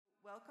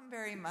Welcome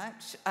very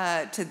much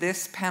to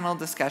this panel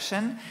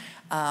discussion,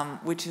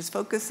 which is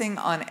focusing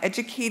on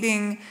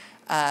educating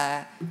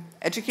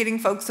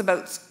folks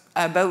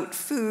about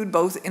food,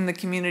 both in the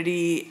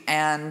community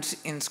and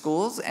in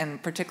schools,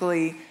 and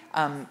particularly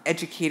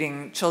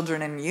educating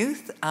children and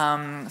youth.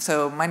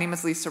 So my name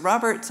is Lisa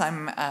Roberts.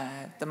 I'm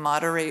the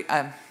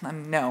moderator.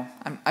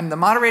 I'm the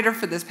moderator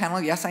for this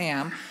panel. Yes, I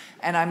am.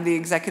 And I'm the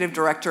executive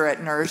director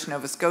at Nourish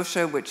Nova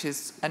Scotia, which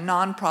is a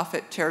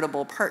nonprofit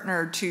charitable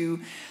partner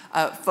to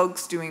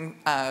folks doing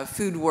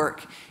food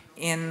work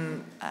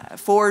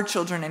for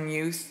children and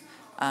youth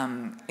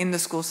in the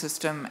school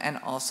system and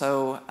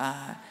also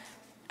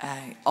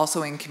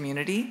in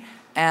community.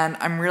 And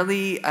I'm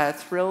really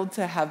thrilled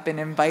to have been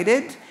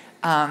invited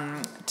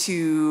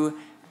to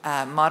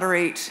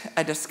moderate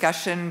a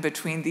discussion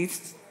between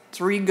these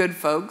three good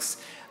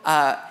folks.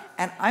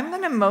 And I'm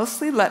going to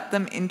mostly let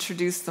them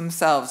introduce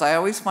themselves. I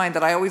always find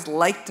that I always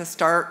like to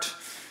start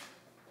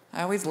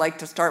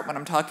when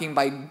I'm talking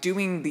by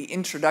doing the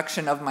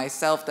introduction of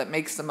myself that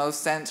makes the most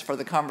sense for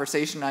the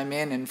conversation I'm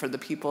in and for the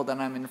people that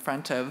I'm in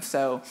front of.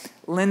 So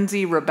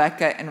Lindsay,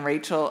 Rebecca, and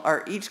Rachel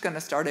are each going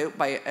to start out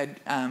by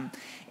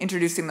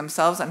introducing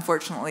themselves.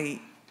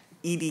 Unfortunately,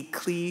 Edie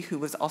Klee, who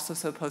was also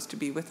supposed to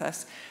be with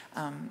us,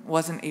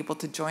 wasn't able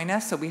to join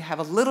us. So we have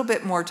a little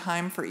bit more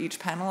time for each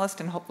panelist,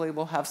 and hopefully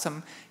we'll have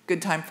some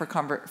good time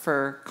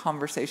for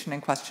conversation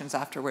and questions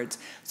afterwards.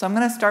 So I'm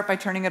going to start by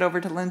turning it over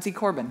to Lindsay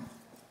Corbin.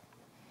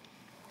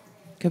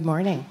 Good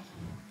morning.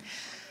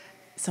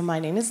 So my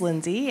name is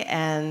Lindsay,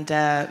 and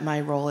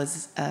my role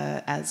is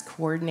as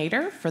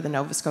coordinator for the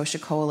Nova Scotia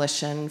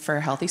Coalition for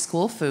Healthy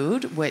School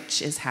Food,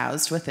 which is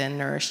housed within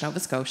Nourish Nova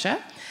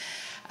Scotia.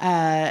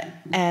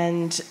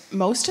 And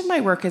most of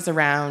my work is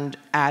around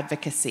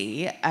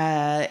advocacy.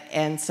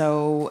 And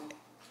so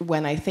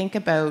when I think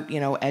about,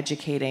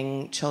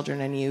 educating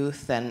children and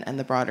youth and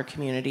the broader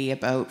community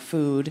about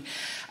food,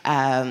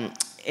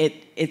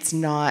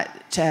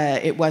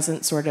 it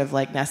wasn't sort of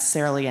like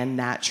necessarily a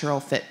natural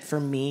fit for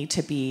me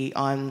to be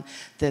on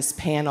this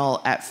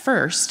panel at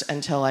first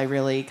until I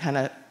really kind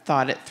of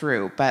thought it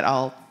through,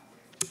 but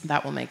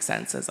that will make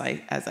sense as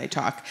I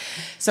talk.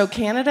 So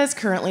Canada is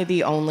currently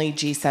the only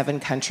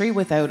G7 country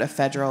without a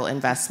federal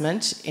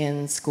investment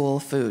in school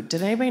food.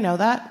 Did anybody know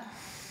that?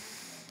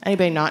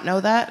 Anybody not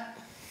know that?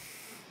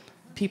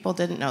 People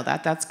didn't know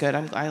that. That's good.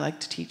 I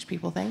like to teach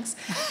people things.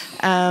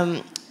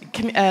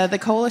 The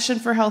Coalition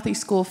for Healthy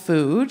School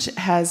Food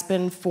has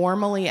been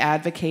formally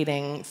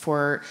advocating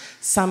for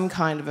some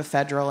kind of a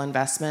federal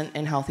investment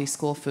in healthy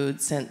school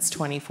food since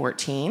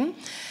 2014.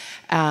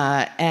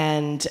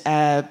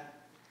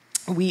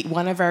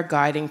 One of our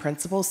guiding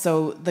principles,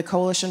 so the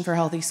Coalition for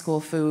Healthy School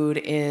Food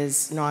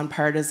is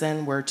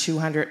nonpartisan. We're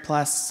 200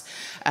 plus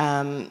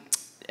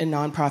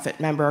nonprofit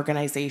member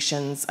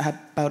organizations,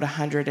 about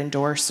 100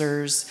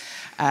 endorsers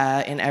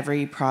in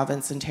every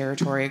province and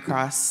territory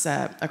across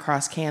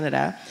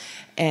Canada.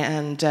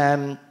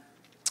 And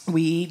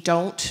we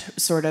don't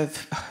sort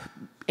of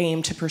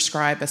aim to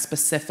prescribe a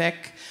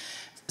specific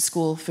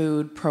school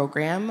food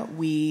program.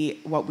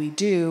 What we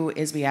do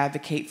is we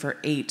advocate for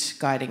 8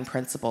 guiding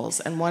principles,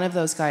 and one of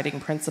those guiding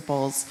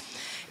principles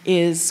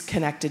is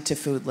connected to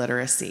food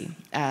literacy.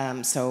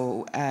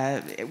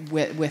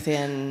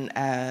 Within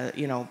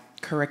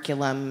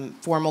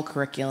formal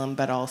curriculum,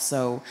 but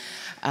also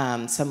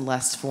some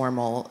less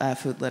formal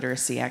food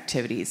literacy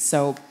activities.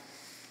 So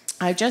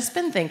I've just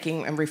been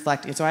thinking and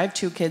reflecting. So I have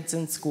 2 kids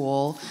in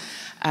school.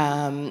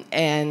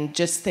 And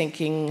just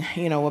thinking,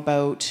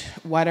 about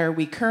what are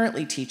we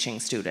currently teaching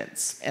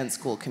students and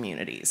school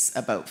communities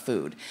about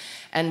food,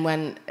 and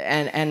when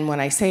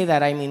I say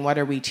that, I mean what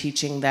are we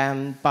teaching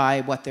them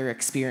by what they're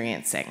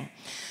experiencing.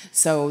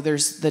 So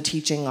there's the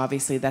teaching,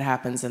 obviously, that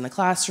happens in the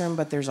classroom,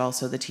 but there's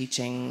also the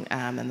teaching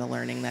and the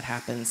learning that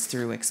happens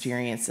through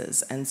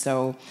experiences. And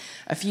so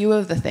a few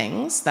of the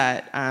things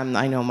that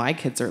I know my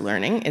kids are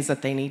learning is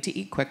that they need to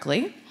eat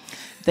quickly,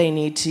 they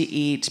need to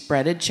eat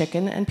breaded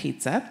chicken and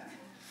pizza.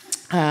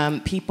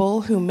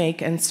 People who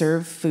make and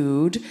serve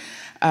food,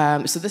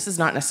 so this is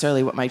not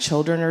necessarily what my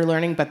children are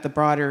learning, but the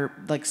broader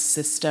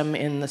system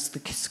in the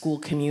school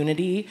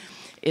community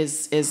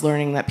is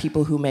learning that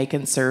people who make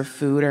and serve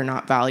food are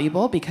not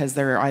valuable because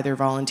they're either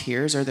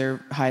volunteers or they're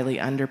highly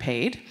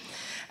underpaid.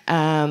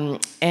 And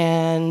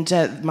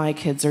my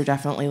kids are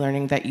definitely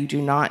learning that you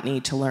do not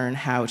need to learn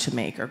how to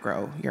make or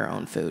grow your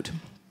own food.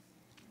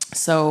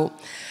 So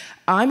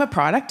I'm a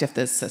product of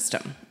this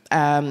system.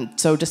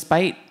 So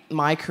despite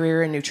my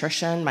career in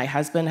nutrition, my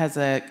husband has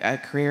a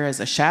career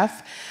as a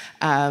chef.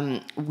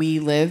 We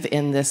live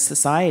in this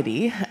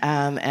society,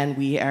 and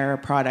we are a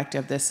product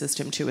of this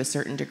system to a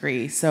certain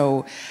degree.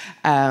 So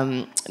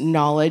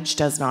knowledge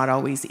does not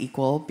always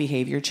equal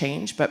behavior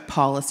change, but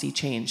policy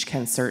change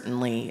can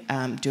certainly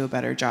do a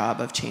better job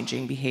of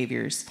changing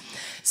behaviors.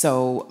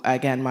 So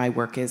again, my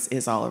work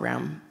is all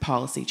around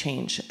policy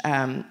change.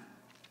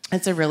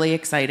 It's a really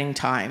exciting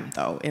time,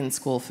 though, in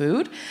school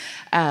food.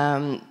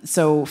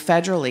 So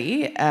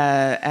federally,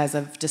 as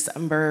of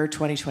December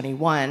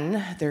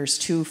 2021, there's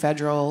 2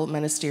 federal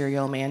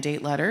ministerial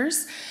mandate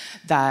letters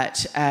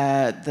that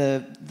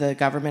the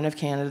Government of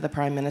Canada, the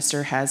Prime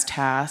Minister, has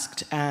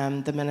tasked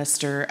the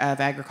Minister of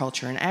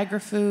Agriculture and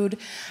Agri-Food,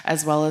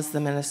 as well as the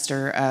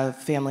Minister of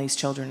Families,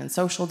 Children and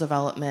Social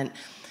Development,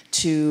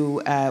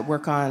 to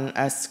work on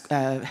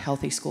a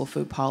healthy school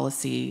food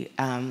policy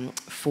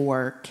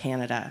for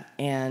Canada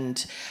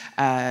and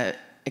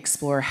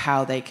explore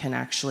how they can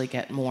actually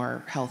get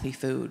more healthy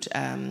food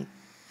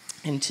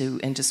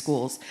into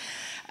schools.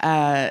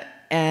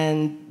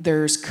 And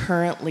there's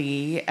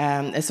currently,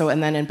 and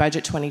then in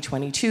Budget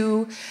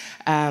 2022,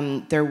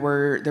 there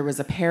was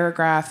a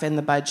paragraph in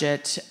the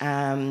budget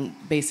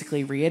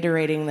basically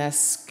reiterating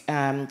this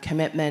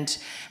commitment,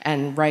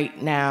 and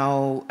right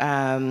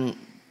now,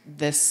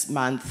 this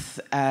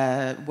month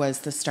was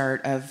the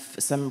start of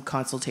some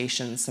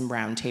consultations, some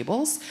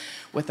roundtables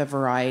with a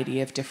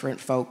variety of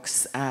different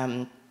folks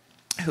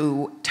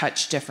who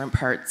touch different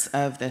parts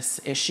of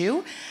this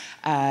issue.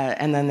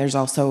 And then there's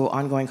also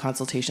ongoing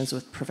consultations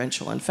with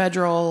provincial and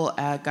federal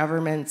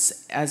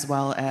governments, as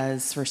well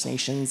as First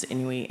Nations,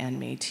 Inuit,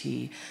 and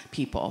Métis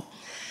people.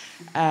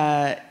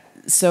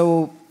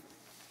 So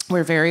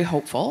we're very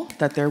hopeful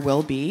that there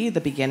will be the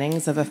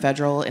beginnings of a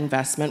federal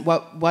investment.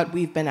 What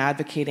we've been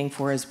advocating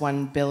for is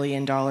 $1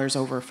 billion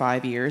over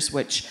 5 years,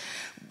 which,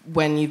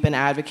 when you've been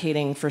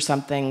advocating for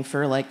something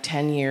for like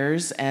 10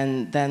 years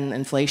and then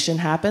inflation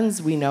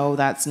happens, we know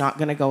that's not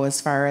going to go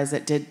as far as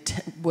it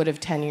would have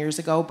 10 years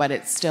ago, but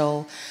it's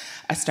still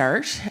a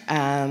start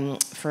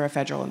for a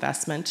federal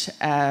investment.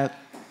 And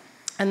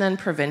then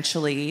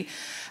provincially,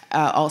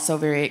 also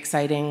very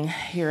exciting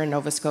here in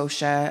Nova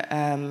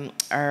Scotia,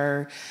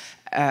 our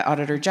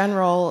Auditor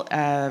General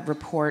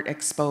report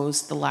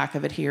exposed the lack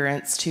of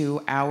adherence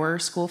to our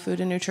school food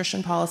and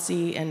nutrition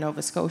policy in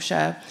Nova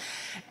Scotia.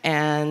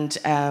 And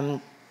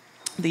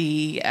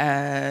the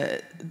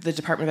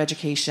Department of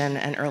Education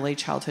and Early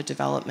Childhood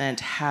Development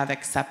have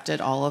accepted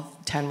all of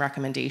 10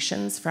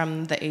 recommendations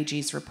from the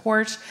AG's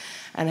report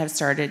and have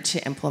started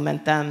to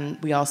implement them.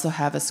 We also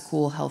have a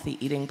school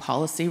healthy eating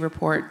policy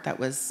report that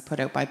was put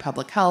out by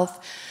Public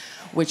Health,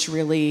 which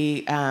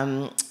really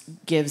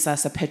gives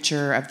us a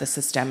picture of the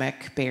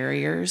systemic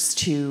barriers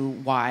to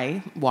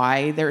why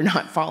they're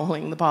not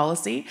following the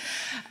policy.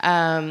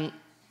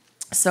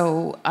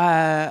 So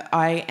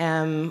I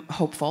am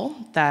hopeful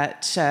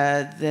that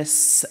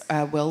this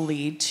will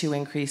lead to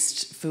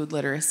increased food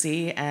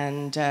literacy,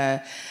 and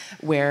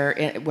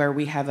where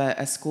we have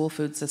a school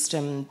food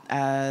system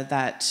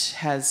that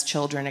has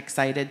children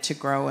excited to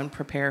grow and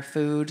prepare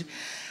food,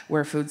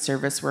 where food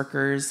service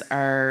workers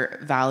are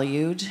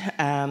valued,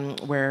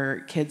 where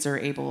kids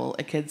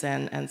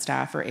and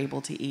staff are able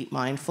to eat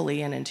mindfully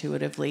and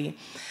intuitively.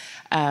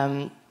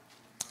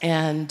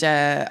 And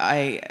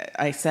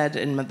I said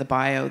in the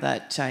bio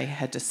that I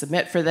had to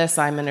submit for this.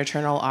 I'm an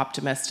eternal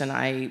optimist, and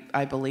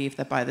I believe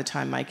that by the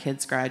time my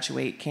kids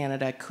graduate,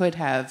 Canada could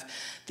have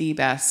the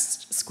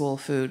best school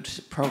food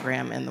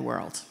program in the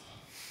world.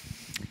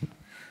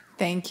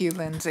 Thank you,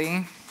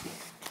 Lindsay.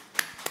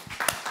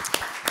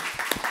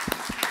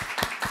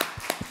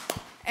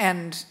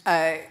 And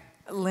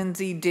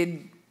Lindsay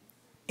did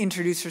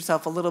introduce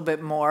yourself a little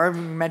bit more.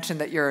 You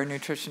mentioned that you're a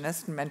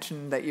nutritionist, and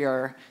mentioned that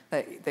you're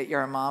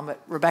a mom.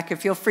 But Rebecca,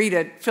 feel free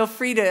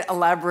to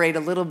elaborate a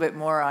little bit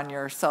more on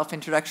your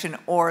self-introduction,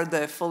 or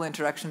the full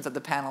introductions of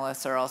the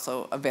panelists are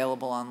also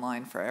available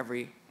online for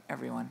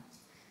everyone.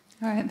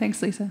 All right,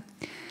 thanks, Lisa.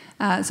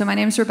 So my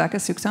name is Rebecca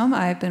Suxom.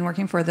 I've been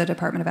working for the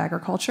Department of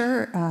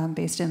Agriculture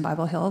based in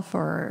Bible Hill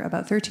for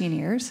about 13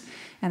 years,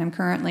 and I'm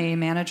currently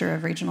manager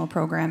of regional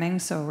programming,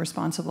 so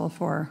responsible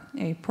for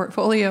a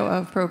portfolio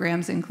of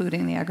programs,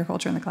 including the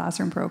Agriculture in the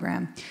Classroom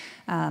program.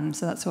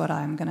 So that's what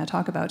I'm going to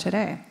talk about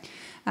today.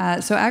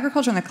 So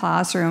Agriculture in the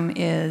Classroom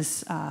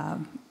is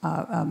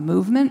a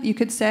movement, you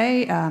could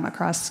say,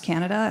 across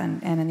Canada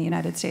and in the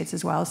United States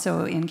as well.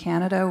 So in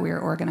Canada, we are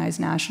organized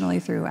nationally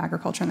through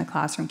Agriculture in the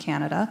Classroom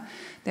Canada.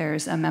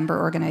 There's a member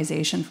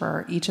organization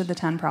for each of the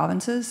 10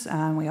 provinces.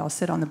 We all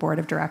sit on the board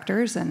of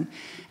directors, and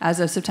as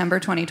of September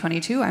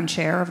 2022, I'm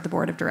chair of the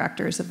board of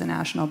directors of the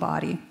national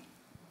body.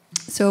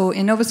 So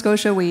in Nova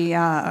Scotia, we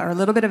are a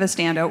little bit of a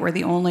standout. We're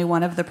the only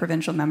one of the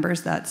provincial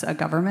members that's a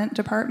government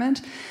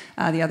department.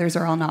 The others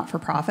are all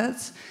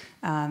not-for-profits.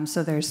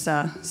 So there's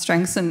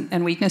strengths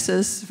and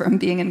weaknesses from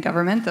being in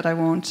government that I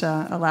won't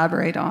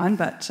elaborate on.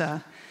 But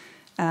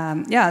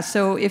yeah,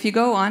 so if you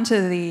go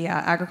onto the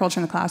Agriculture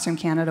in the Classroom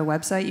Canada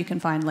website, you can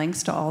find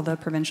links to all the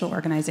provincial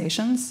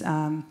organizations.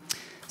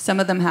 Some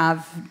of them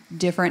have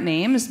different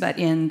names, but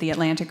in the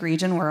Atlantic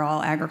region, we're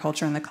all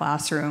Agriculture in the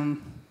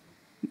Classroom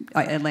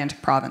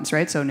Atlantic province,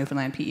 right? So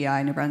Newfoundland,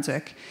 PEI, New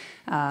Brunswick,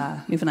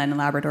 Newfoundland and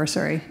Labrador,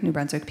 New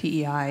Brunswick,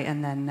 PEI,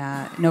 and then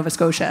Nova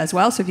Scotia as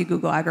well. So if you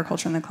Google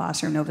Agriculture in the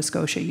Classroom Nova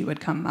Scotia, you would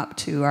come up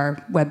to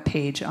our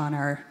webpage on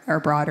our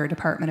broader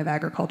Department of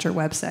Agriculture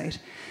website.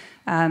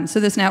 So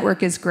this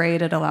network is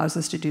great. It allows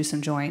us to do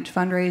some joint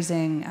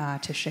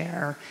fundraising, to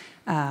share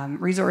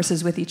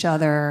resources with each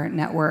other,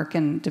 network,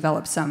 and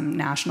develop some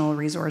national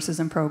resources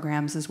and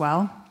programs as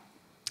well.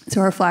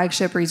 So our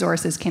flagship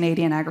resource is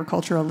Canadian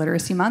Agricultural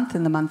Literacy Month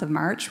in the month of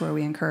March, where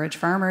we encourage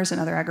farmers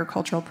and other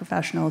agricultural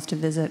professionals to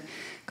visit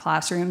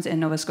classrooms in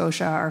Nova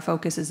Scotia. Our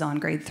focus is on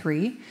grade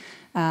 3,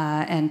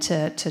 and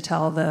to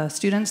tell the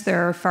students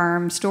their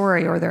farm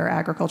story or their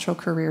agricultural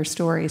career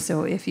story.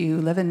 So if you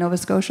live in Nova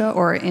Scotia,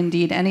 or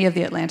indeed any of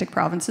the Atlantic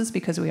provinces,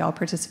 because we all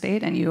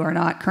participate, and you are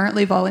not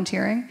currently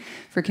volunteering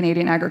for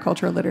Canadian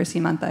Agricultural Literacy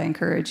Month, I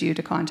encourage you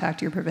to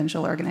contact your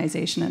provincial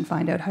organization and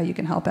find out how you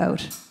can help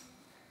out.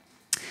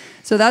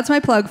 So that's my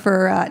plug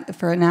for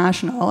a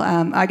national.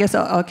 I guess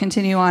I'll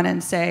continue on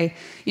and say,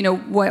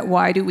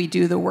 why do we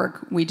do the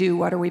work we do?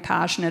 What are we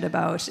passionate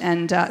about?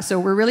 And so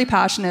we're really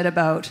passionate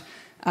about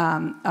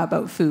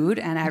food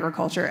and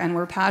agriculture, and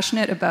we're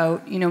passionate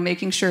about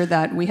making sure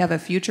that we have a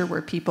future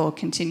where people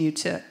continue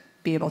to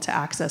be able to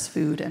access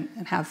food and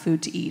have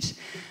food to eat.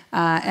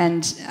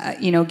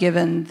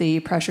 Given the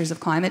pressures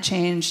of climate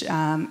change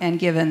and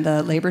given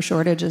the labor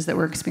shortages that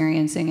we're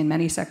experiencing in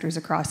many sectors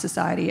across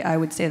society, I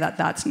would say that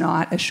that's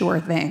not a sure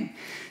thing.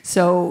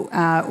 So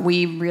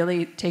we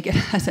really take it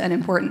as an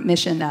important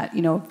mission that,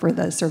 for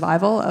the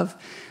survival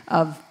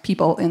of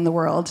people in the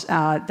world,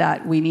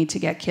 that we need to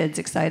get kids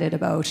excited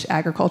about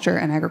agriculture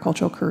and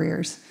agricultural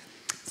careers.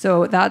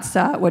 So that's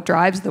what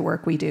drives the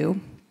work we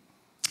do.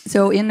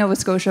 So in Nova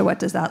Scotia, what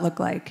does that look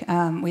like?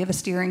 We have a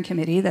steering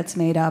committee that's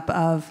made up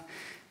of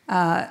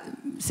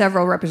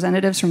several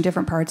representatives from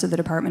different parts of the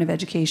Department of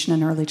Education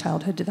and Early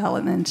Childhood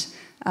Development.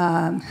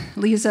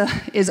 Lisa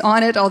is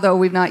on it, although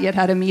we've not yet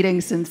had a meeting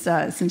since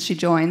she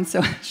joined. So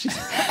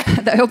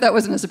I hope that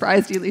wasn't a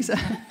surprise to you, Lisa.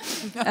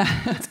 No,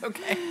 it's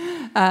okay.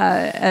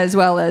 As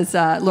well as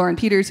Lauren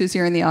Peters, who's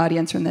here in the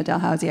audience from the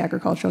Dalhousie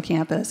Agricultural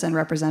Campus, and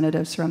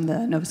representatives from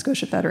the Nova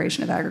Scotia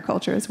Federation of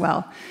Agriculture as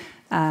well.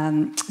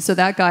 So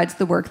that guides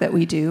the work that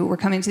we do. We're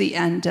coming to the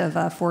end of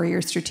a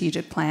 4-year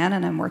strategic plan,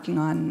 and I'm working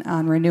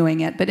on renewing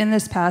it. But in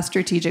this past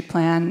strategic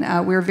plan,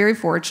 we were very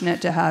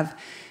fortunate to have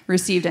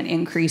received an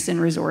increase in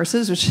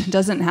resources, which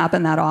doesn't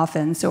happen that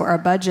often. So our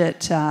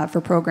budget for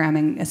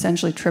programming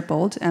essentially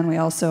tripled, and we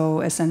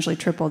also essentially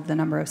tripled the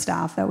number of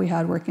staff that we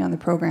had working on the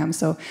program.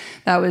 So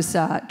that was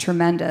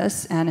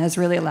tremendous and has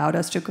really allowed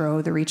us to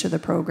grow the reach of the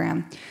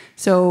program.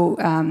 So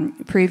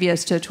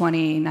previous to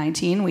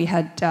 2019, we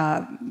had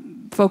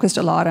focused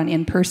a lot on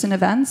in-person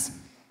events,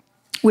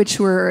 which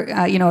were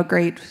a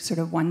great sort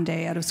of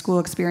one-day out-of-school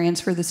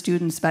experience for the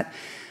students, but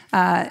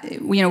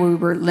we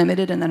were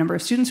limited in the number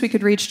of students we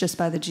could reach just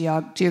by the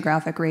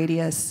geographic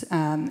radius,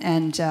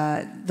 and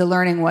the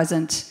learning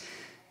wasn't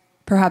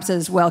perhaps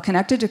as well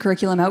connected to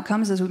curriculum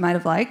outcomes as we might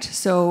have liked.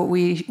 So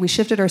we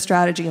shifted our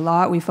strategy a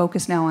lot. We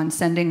focus now on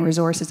sending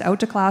resources out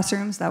to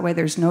classrooms. That way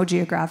there's no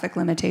geographic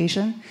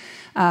limitation.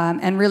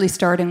 And really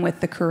starting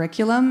with the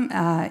curriculum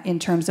in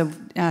terms of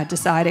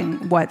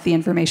deciding what the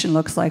information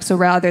looks like. So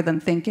rather than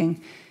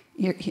thinking,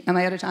 am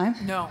I out of time?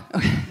 No.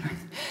 Okay.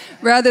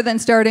 Rather than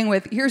starting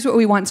with, here's what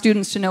we want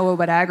students to know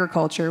about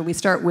agriculture, we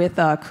start with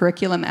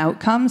curriculum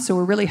outcomes. So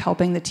we're really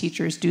helping the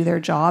teachers do their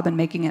job and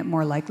making it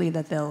more likely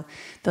that they'll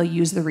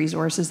use the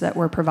resources that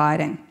we're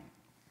providing.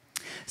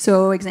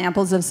 So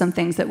examples of some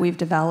things that we've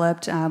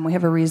developed, we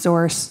have a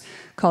resource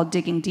called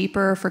Digging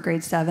Deeper for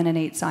grade 7 and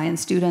 8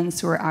 science students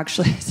who are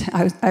actually,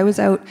 I was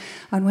out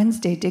on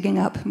Wednesday digging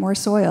up more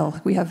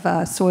soil. We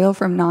have soil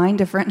from 9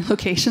 different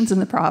locations in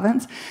the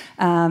province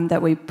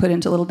that we put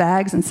into little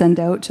bags and send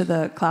out to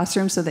the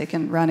classrooms so they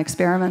can run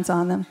experiments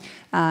on them.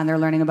 And they're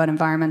learning about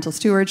environmental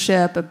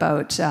stewardship,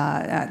 about,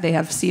 they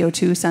have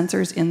CO2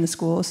 sensors in the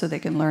school so they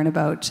can learn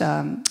about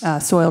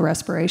soil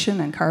respiration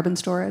and carbon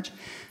storage.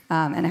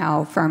 And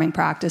how farming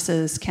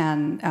practices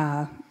can,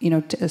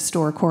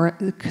 store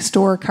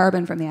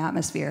carbon from the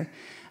atmosphere.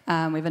 We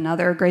have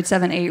another grade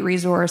 7-8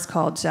 resource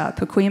called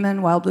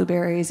Paquiman, Wild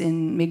Blueberries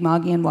in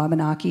Mi'kmaq and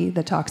Wabanaki,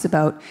 that talks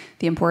about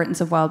the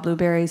importance of wild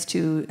blueberries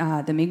to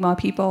the Mi'kmaq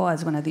people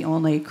as one of the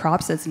only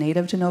crops that's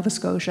native to Nova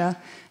Scotia,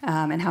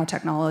 and how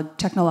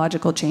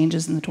technological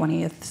changes in the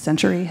 20th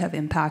century have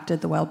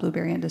impacted the wild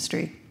blueberry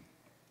industry,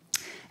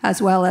 as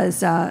well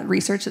as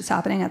research that's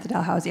happening at the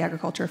Dalhousie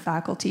Agriculture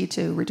faculty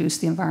to reduce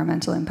the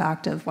environmental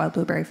impact of wild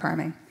blueberry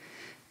farming.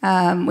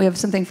 We have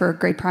something for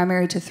grade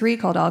primary to 3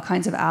 called All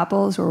Kinds of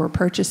Apples, where we're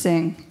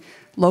purchasing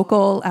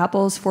local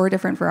apples, 4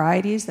 different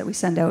varieties that we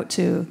send out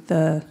to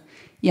the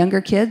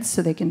younger kids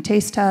so they can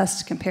taste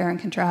test, compare and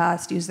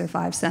contrast, use their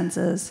 5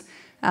 senses.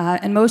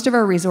 And most of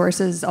our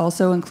resources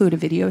also include a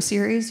video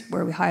series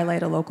where we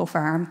highlight a local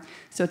farm.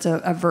 So it's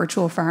a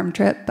virtual farm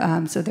trip,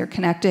 so they're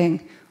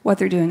connecting what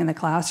they're doing in the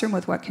classroom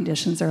with what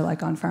conditions are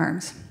like on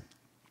farms.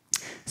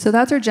 So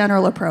that's our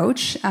general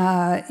approach.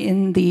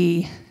 In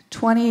the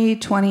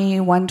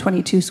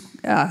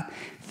 2021-22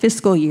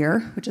 fiscal year,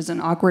 which is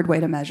an awkward way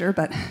to measure,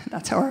 but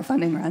that's how our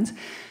funding runs,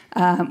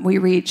 we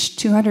reached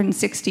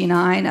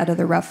 269 out of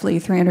the roughly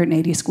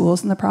 380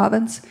 schools in the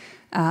province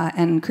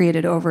and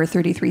created over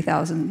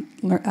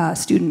 33,000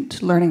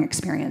 student learning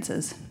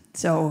experiences.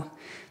 So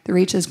the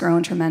reach has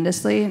grown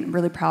tremendously, and I'm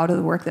really proud of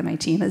the work that my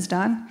team has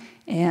done,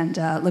 and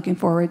looking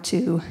forward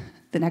to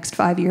the next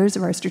 5 years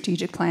of our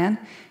strategic plan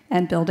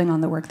and building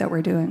on the work that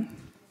we're doing.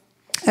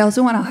 I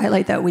also want to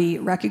highlight that we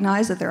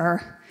recognize that there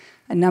are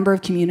a number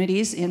of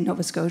communities in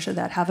Nova Scotia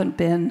that haven't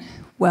been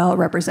well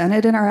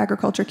represented in our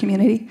agriculture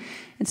community.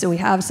 And so we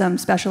have some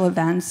special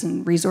events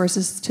and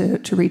resources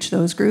to reach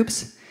those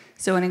groups.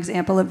 So an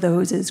example of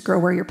those is Grow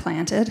Where You're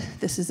Planted.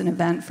 This is an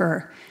event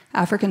for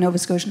African Nova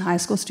Scotian high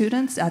school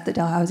students at the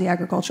Dalhousie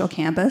Agricultural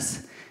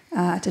Campus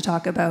to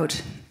talk about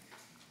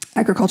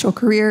agricultural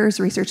careers,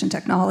 research and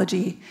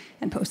technology,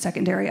 and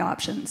post-secondary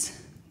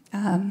options.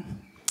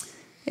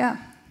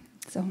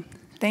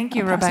 Thank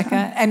you,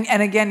 Rebecca.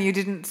 And again, you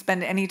didn't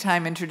spend any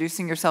time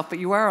introducing yourself, but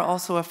you are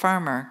also a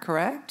farmer,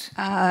 correct?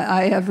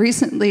 I have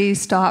recently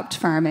stopped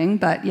farming,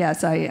 but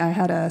yes, I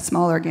had a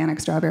small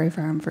organic strawberry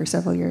farm for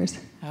several years.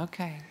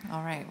 Okay,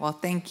 all right. Well,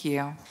 thank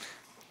you.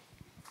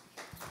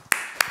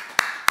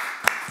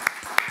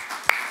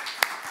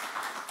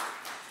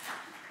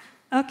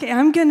 Okay,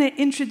 I'm going to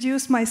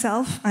introduce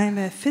myself. I'm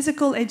a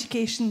physical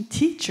education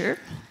teacher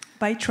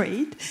by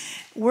trade.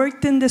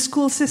 Worked in the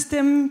school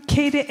system,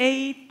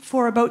 K-8,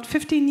 for about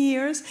 15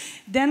 years.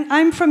 Then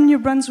I'm from New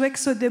Brunswick,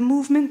 so the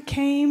movement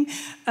came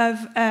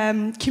of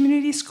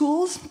community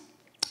schools.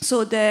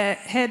 So the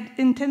head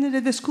intendant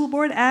of the school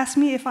board asked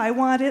me if I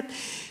wanted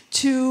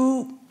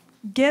to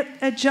get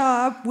a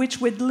job which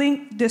would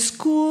link the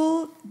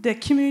school, the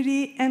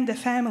community, and the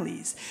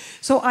families.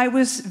 So I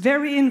was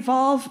very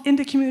involved in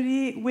the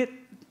community with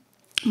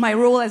my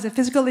role as a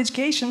physical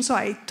education. So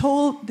I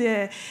told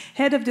the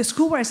head of the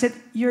school board, I said,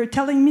 you're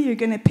telling me you're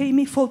going to pay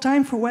me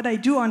full-time for what I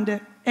do on the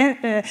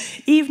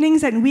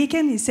evenings and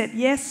weekends? He said,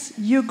 yes,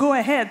 you go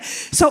ahead.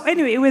 So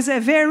anyway, it was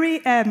a very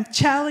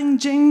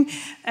challenging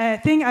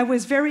thing. I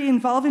was very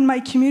involved in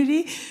my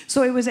community.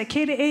 So it was a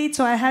K-8,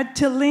 so I had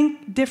to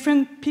link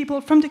different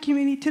people from the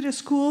community to the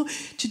school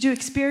to do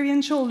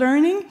experiential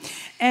learning.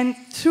 And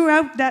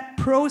throughout that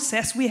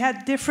process, we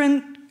had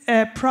different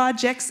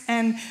projects,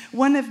 and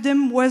one of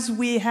them was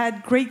we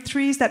had grade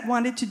 3s that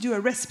wanted to do a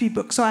recipe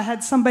book. So I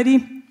had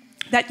somebody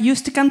that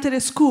used to come to the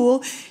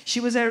school. She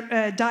was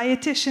a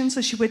dietitian, so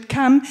she would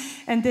come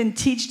and then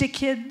teach the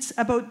kids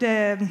about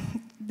the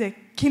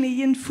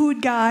Canadian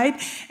food guide,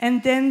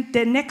 and then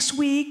the next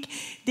week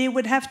they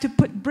would have to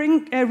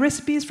bring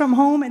recipes from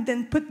home and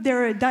then put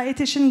their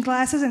dietitian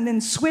glasses and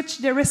then switch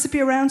the recipe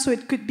around so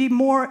it could be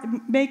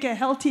make a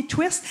healthy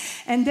twist,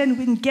 and then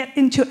we'd get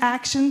into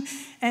action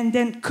and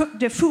then cook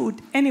the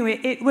food. Anyway,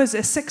 it was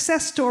a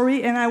success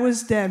story, and I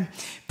was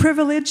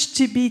privileged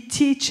to be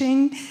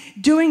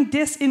doing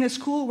this in a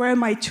school where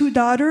my 2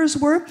 daughters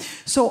were.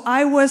 So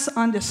I was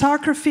on the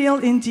soccer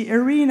field in the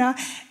arena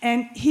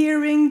and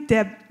hearing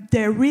the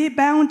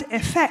rebound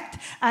effect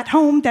at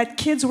home that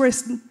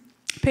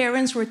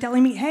parents were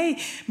telling me, hey,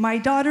 my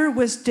daughter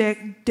was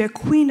the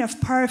queen of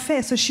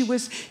parfait. So she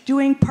was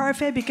doing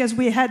parfait because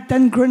we had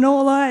done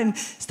granola and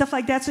stuff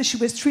like that. So she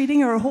was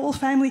treating her whole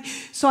family.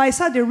 So I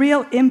saw the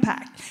real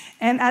impact.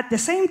 And at the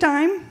same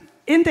time,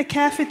 in the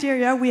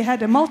cafeteria, we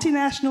had a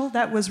multinational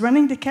that was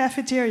running the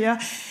cafeteria.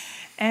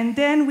 And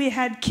then we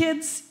had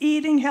kids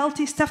eating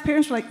healthy stuff.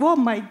 Parents were like, well,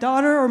 my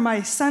daughter or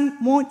my son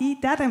won't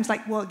eat that. I was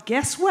like, well,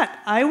 guess what?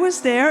 I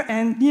was there,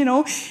 and,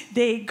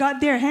 they got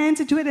their hands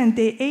into it, and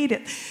they ate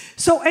it.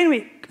 So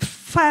anyway,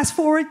 fast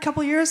forward a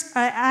couple years,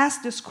 I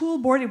asked the school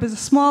board, it was a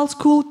small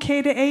school,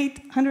 K-8,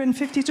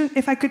 150 students,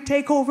 if I could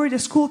take over the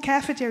school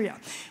cafeteria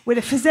with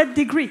a phys ed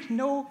degree,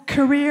 no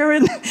career.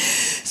 And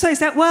so I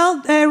said,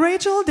 well,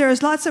 Rachel,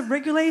 there's lots of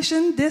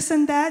regulation, this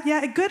and that.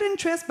 Yeah, a good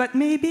interest, but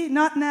maybe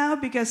not now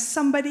because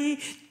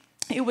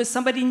it was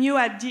somebody new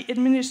at the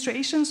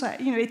administration. So,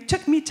 it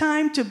took me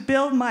time to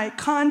build my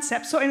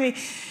concept. So anyway,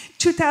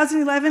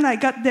 2011, I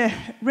got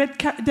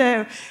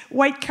the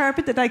white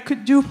carpet that I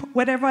could do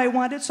whatever I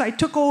wanted. So I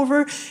took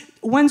over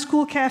one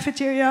school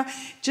cafeteria,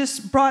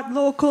 just brought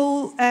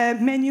local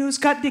menus,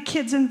 got the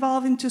kids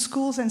involved into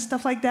schools and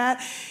stuff like that.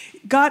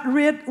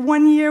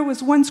 One year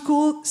was one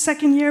school,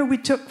 second year we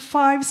took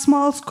 5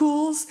 small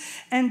schools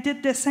and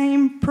did the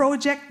same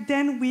project.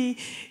 Then we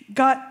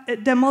got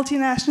the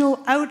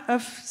multinational out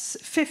of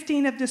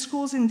 15 of the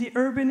schools in the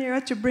urban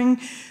area to bring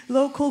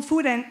local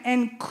food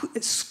and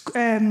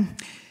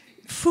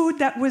food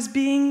that was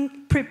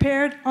being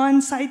prepared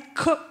on-site,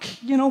 cooked,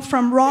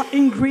 from raw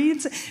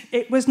ingredients.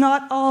 It was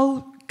not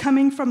all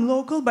coming from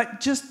local, but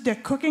just the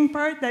cooking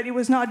part, that it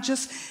was not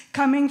just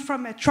coming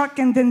from a truck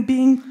and then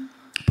being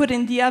put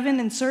in the oven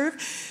and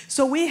served.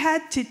 So we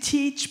had to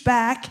teach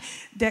back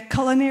the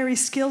culinary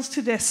skills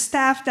to the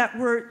staff that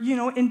were,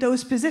 in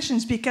those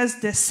positions, because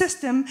the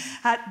system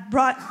had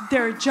brought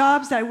their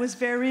jobs that was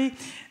very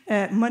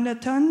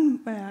monotone,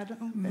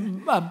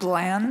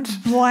 bland.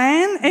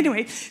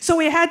 Anyway, so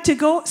we had to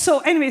go.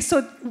 So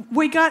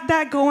we got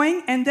that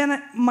going, and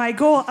then my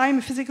goal, I'm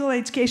a physical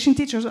education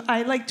teacher, so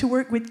I like to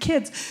work with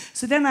kids.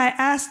 So then I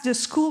asked the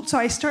school, so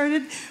I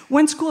started,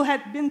 one school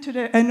had been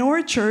to an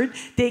orchard,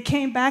 they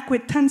came back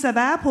with tons of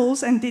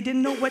apples, and they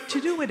didn't know what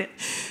to do with it.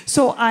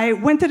 So I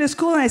went to the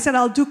school, and I said,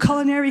 I'll do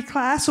culinary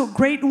class. So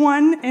grade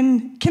 1,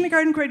 and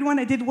kindergarten grade 1,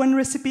 I did 1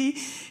 recipe,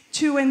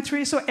 2 and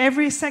 3, so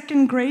every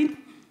second grade,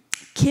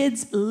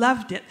 kids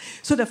loved it.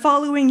 So the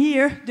following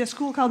year, the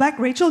school called back,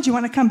 Rachel, do you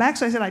want to come back?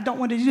 So I said, I don't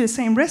want to do the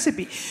same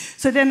recipe.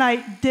 So then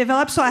I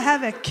developed, so I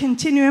have a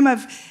continuum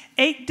of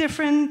 8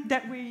 different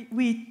that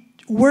we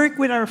work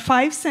with our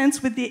 5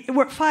 cents with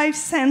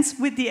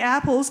the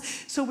apples.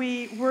 So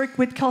we work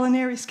with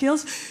culinary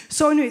skills.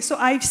 So anyway, so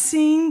I've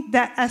seen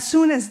that as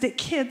soon as the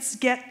kids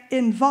get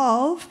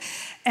involved,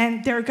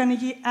 and they're going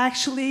to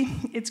actually,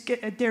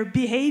 their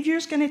behavior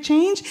is going to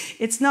change.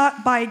 It's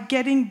not by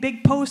getting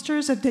big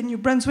posters of the New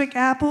Brunswick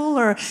apple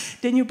or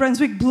the New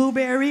Brunswick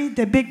blueberry,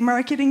 the big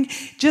marketing.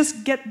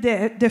 Just get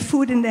the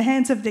food in the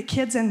hands of the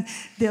kids and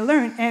they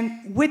learn.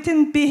 And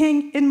within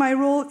being in my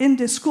role in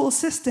the school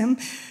system,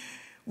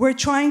 we're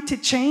trying to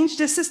change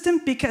the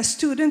system because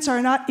students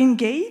are not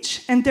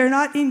engaged, and they're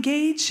not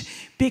engaged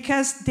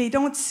because they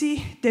don't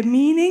see the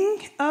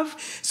meaning of,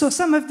 so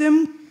some of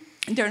them,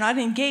 they're not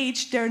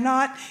engaged, they're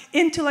not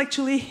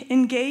intellectually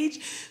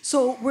engaged.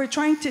 So we're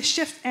trying to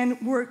shift, and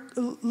we're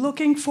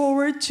looking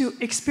forward to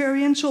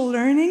experiential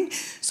learning.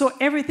 So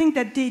everything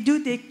that they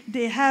do,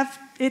 they have,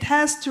 it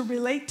has to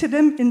relate to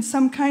them in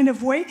some kind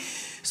of way.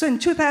 So in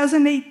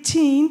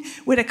 2018,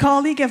 with a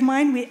colleague of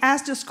mine, we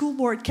asked the school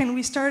board, can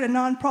we start a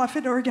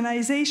nonprofit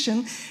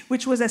organization,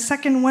 which was a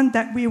second one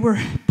that we were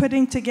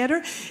putting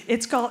together.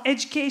 It's called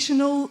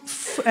Educational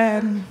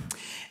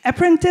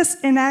Apprentice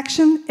in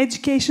Action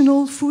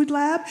Educational Food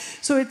Lab.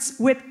 So it's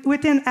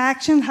within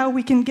action how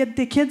we can get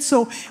the kids.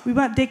 So we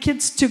want the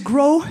kids to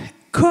grow,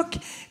 cook,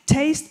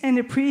 taste, and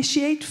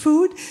appreciate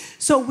food.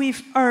 So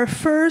our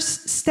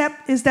first step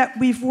is that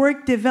we've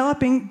worked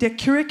developing the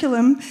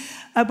curriculum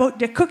about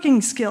the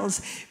cooking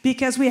skills,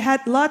 because we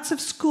had lots of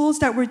schools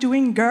that were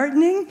doing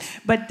gardening,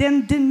 but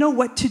then didn't know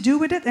what to do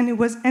with it, and it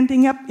was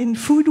ending up in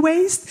food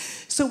waste.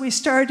 So we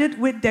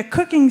started with the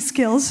cooking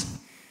skills.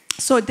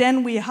 So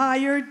then we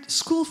hired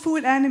school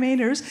food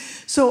animators.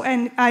 So,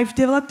 and I've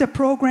developed a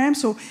program.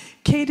 So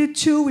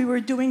K-2, we were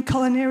doing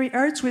culinary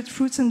arts with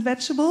fruits and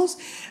vegetables.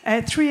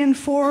 3 and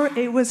 4,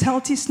 it was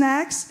healthy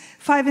snacks.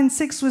 5 and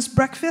 6 was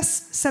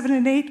breakfast. 7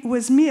 and 8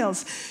 was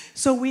meals.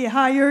 So we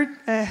hired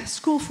a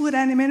school food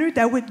animator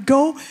that would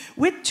go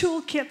with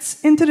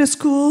toolkits into the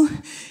school,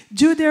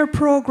 do their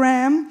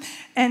program,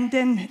 and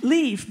then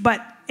leave. But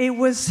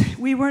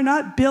we were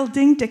not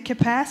building the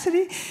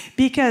capacity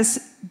because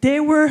they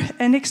were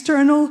an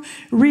external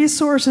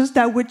resources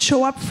that would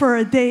show up for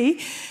a day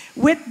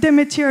with the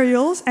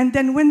materials, and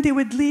then when they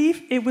would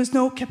leave, it was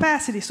no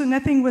capacity, so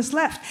nothing was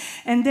left.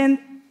 And then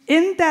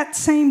in that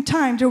same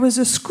time, there was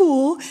a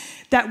school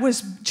that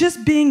was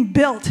just being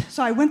built.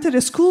 So I went to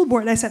the school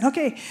board. I said,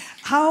 okay,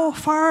 how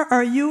far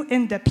are you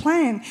in the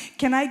plan?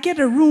 Can I get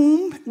a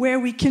room where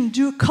we can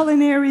do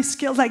culinary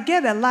skills? Like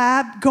get a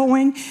lab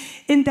going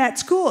in that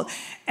school.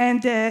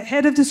 And the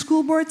head of the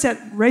school board said,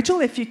 Rachel,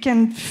 if you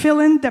can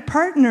fill in the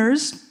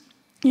partners,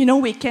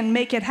 we can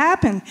make it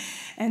happen.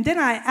 And then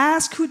I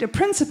asked who the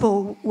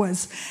principal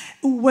was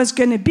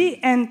going to be,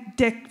 and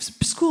the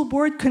school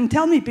board couldn't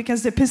tell me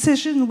because the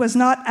position was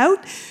not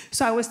out.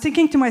 So I was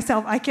thinking to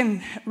myself, I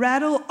can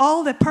rattle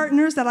all the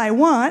partners that I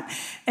want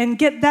and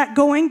get that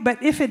going,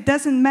 but if it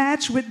doesn't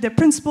match with the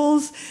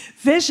principal's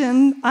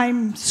vision,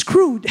 I'm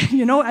screwed.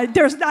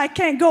 I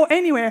can't go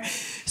anywhere.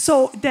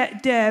 So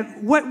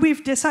what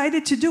we've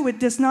decided to do with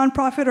this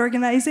nonprofit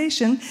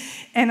organization,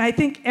 and I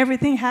think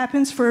everything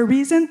happens for a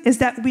reason, is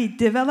that we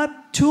develop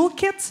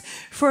toolkits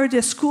for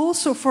the school.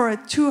 So for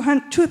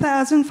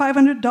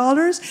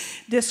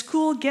 $2,500, the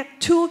school get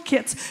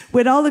toolkits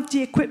with all of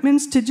the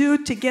equipments to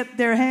get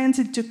their hands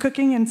into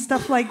cooking and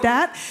stuff like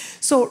that.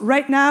 So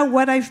right now,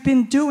 what I've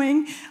been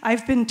doing,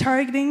 I've been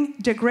targeting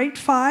the grade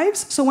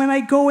 5s. So when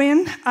I go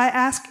in, I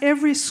ask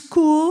every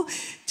school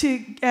to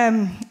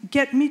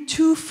get me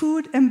 2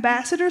 food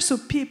ambassadors. So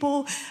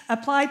people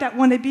apply that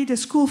want to be the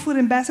school food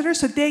ambassador.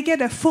 So they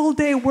get a full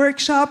day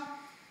workshop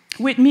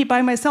with me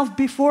by myself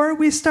before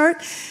we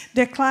start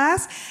the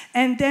class,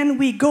 and then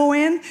we go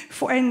in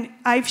and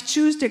I've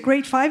choose the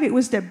grade 5. It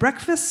was the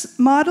breakfast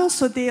model,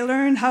 so they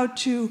learn how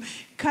to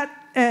cut,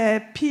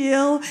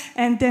 peel,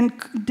 and then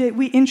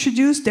we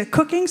introduce the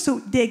cooking, so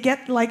they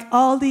get like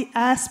all the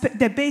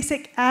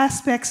basic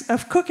aspects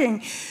of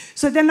cooking.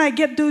 So then I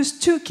get those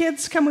 2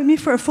 kids come with me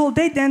for a full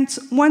day. Then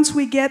once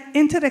we get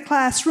into the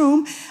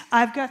classroom,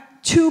 I've got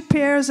 2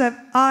 pairs of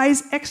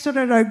eyes extra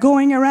that are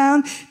going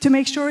around to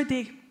make sure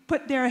they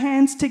put their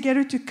hands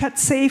together to cut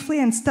safely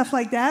and stuff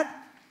like that.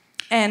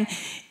 And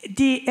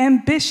the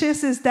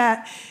ambitious is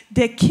that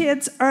the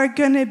kids are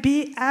going to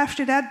be,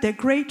 after that, the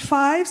grade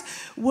 5s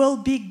will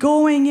be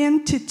going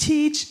in to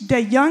teach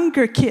the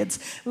younger kids,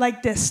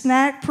 like the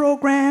snack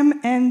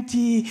program and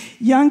the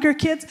younger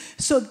kids.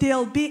 So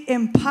they'll be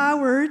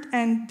empowered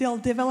and they'll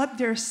develop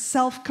their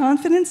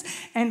self-confidence.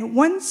 And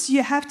once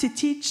you have to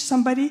teach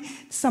somebody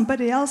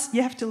else,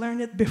 you have to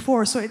learn it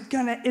before. So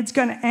it's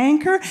gonna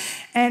anchor.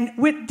 And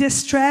with this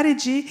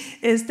strategy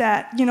is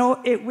that,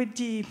 with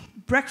the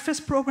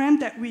breakfast program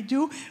that we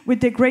do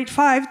with the grade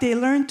 5, they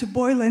learn to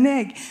boil an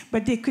egg,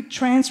 but they could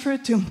transfer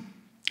to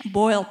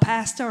boil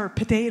pasta or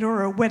potato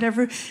or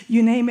whatever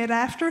you name it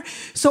after.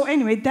 So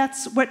anyway,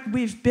 that's what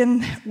we've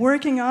been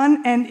working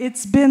on, and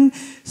it's been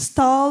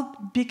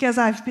stalled because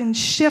I've been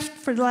shift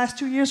for the last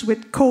 2 years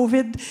with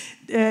COVID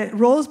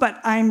roles, but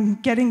I'm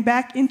getting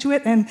back into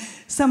it, and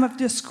some of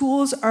the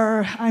schools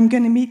I'm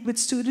going to meet with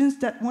students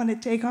that want to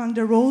take on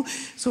the role,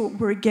 so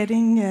we're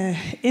getting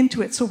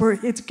into it. So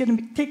it's going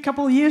to take a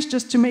couple of years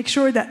just to make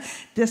sure that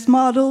this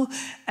model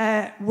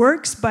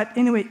works, but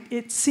anyway,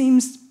 it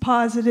seems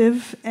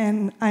positive,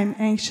 and I'm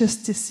anxious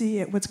to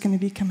see what's going to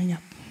be coming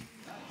up.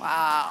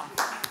 Wow.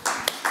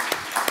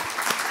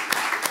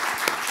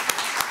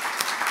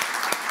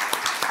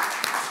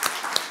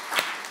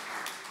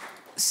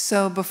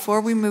 So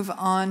before we move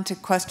on to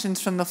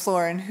questions from the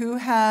floor, and who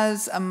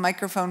has a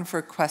microphone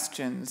for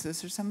questions?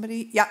 Is there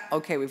somebody? Yeah,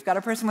 okay, we've got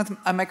a person with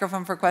a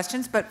microphone for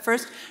questions, but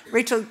first,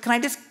 Rachel, can I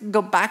just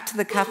go back to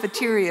the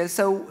cafeterias?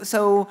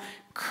 So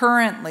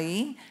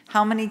currently,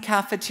 how many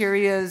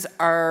cafeterias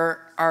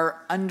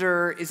are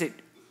under, is it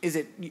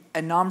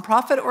a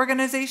nonprofit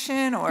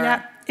organization, or?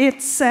 Yeah,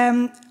 it's,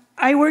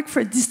 I work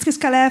for District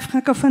Scolaire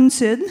Francophone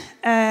Sud.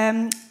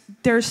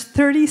 There's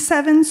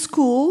 37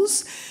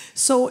 schools,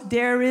 so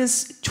there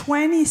is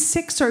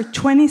 26 or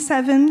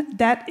 27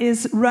 that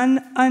is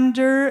run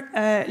under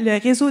le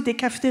Réseau des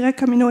cafétérias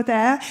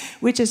communautaires,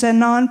 which is a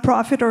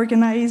non-profit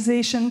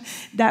organization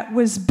that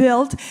was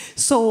built.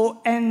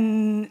 So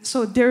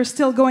they're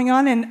still going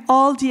on, and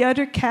all the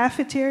other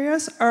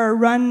cafeterias are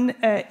run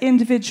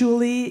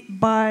individually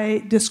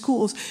by the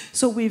schools.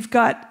 So we've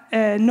got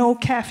no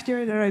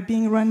cafeteria that are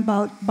being run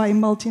by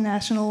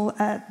multinational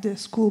at the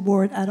school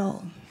board at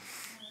all.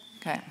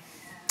 Okay.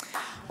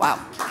 Wow.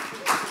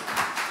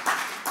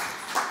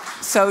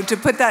 So to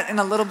put that in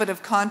a little bit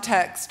of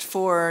context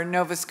for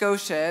Nova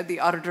Scotia, the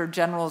Auditor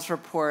General's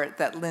report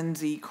that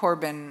Lindsay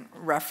Corbin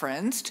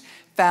referenced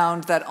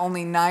found that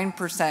only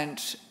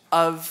 9%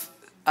 of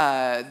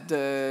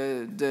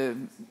the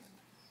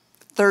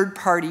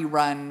third-party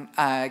run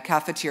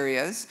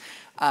cafeterias,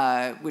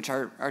 which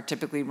are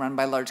typically run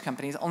by large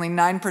companies, only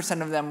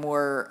 9% of them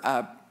were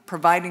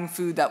providing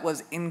food that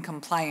was in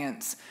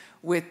compliance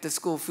with the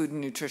school food and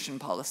nutrition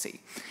policy.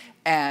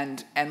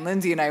 And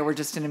Lindsay and I were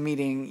just in a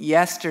meeting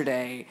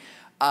yesterday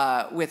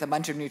with a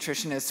bunch of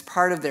nutritionists.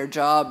 Part of their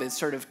job is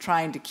sort of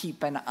trying to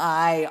keep an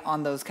eye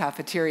on those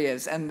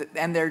cafeterias, and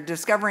they're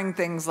discovering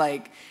things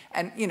like,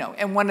 and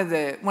one of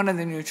the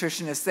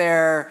nutritionists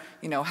there,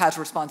 has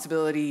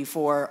responsibility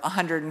for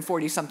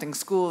 140 something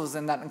schools,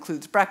 and that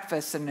includes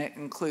breakfast and it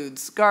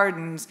includes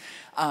gardens,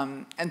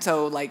 and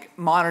so like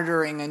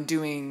monitoring and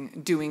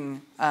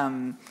doing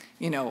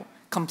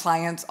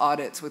compliance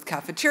audits with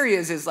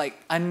cafeterias is like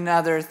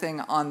another thing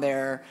on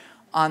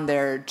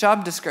their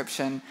job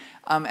description.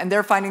 And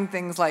they're finding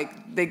things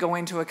like they go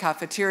into a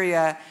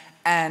cafeteria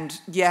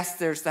and yes,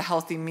 there's the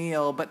healthy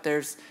meal, but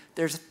there's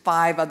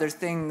 5 other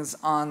things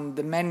on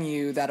the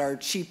menu that are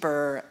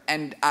cheaper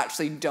and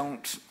actually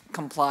don't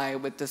comply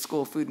with the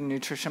school food and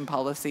nutrition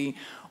policy.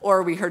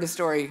 Or we heard a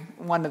story,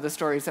 one of the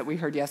stories that we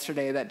heard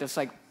yesterday that just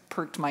like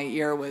perked my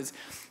ear was,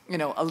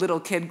 a little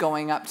kid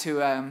going up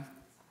to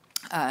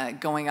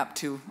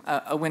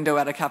a window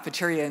at a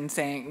cafeteria and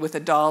saying, with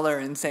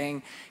 $1 and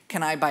saying,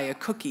 "Can I buy a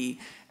cookie?"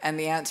 And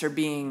the answer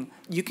being,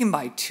 "You can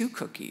buy 2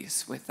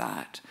 cookies with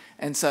that."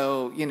 And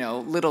so,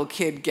 little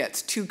kid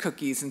gets 2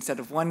 cookies instead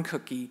of 1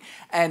 cookie.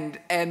 And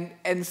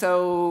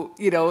so,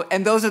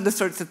 and those are the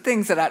sorts of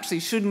things that actually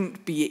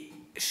shouldn't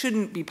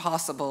be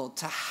possible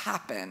to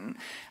happen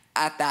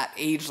at that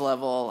age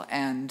level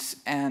and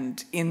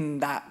in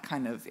that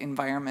kind of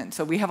environment.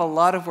 So we have a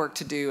lot of work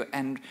to do,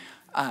 and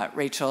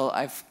Rachel,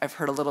 I've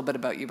heard a little bit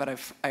about you, but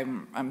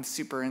I'm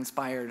super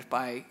inspired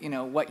by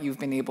what you've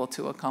been able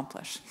to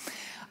accomplish.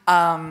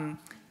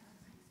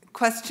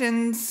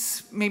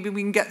 Questions? Maybe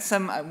we can get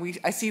some.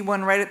 I see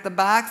one right at the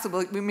back, so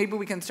maybe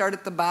we can start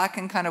at the back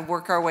and kind of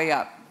work our way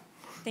up.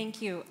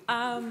 Thank you.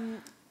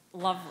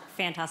 Love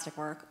fantastic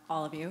work,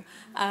 all of you.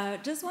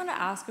 Just want to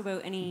ask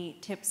about any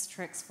tips,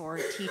 tricks for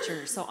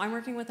teachers. So I'm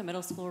working with a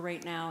middle school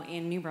right now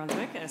in New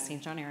Brunswick,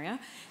 St. John area,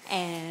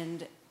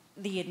 and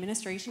the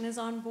administration is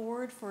on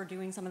board for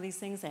doing some of these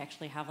things. They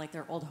actually have like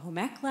their old home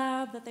ec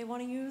lab that they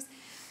want to use,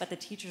 but the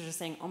teachers are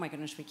saying, "Oh my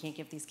goodness, we can't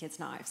give these kids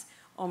knives.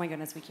 Oh my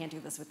goodness, we can't do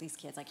this with these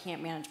kids. I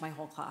can't manage my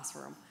whole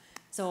classroom."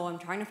 So I'm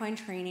trying to find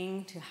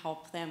training to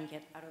help them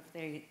get out of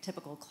their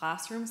typical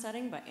classroom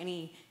setting, but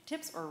any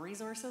tips or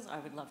resources, I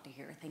would love to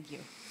hear. Thank you.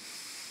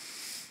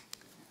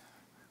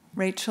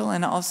 Rachel,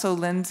 and also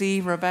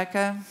Lindsay,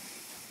 Rebecca.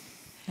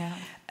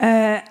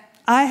 Yeah.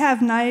 I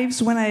have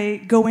knives when I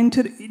go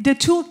into the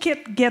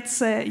toolkit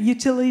gets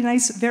utility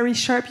knives, very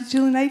sharp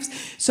utility knives.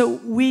 So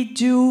we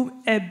do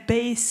a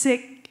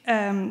basic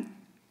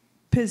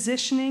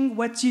positioning,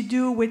 what you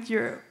do with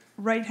your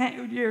right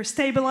hand, your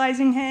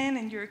stabilizing hand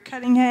and your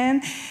cutting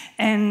hand.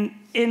 And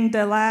in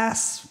the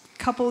last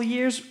couple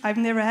years, I've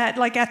never had,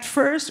 like at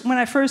first, when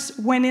I first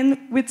went in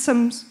with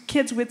some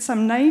kids with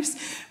some knives,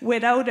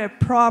 without a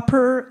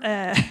proper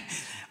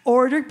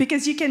order,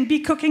 because you can be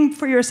cooking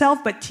for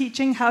yourself, but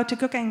teaching how to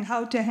cook and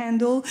how to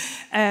handle,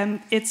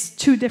 it's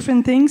two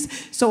different things.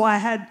 So I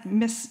had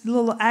missed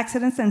little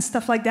accidents and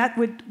stuff like that.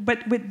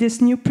 But with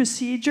this new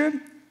procedure,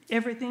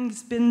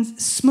 everything's been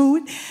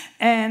smooth.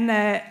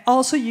 And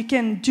also you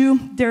can do,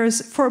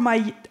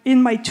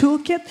 in my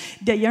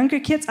toolkit, the younger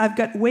kids, I've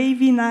got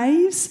wavy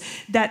knives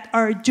that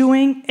are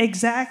doing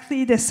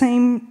exactly the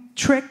same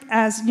trick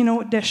as,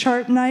 the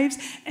sharp knives,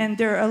 and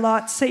they're a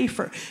lot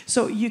safer.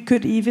 So you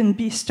could even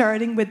be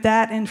starting with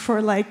that. And for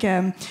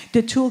the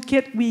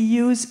toolkit, we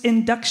use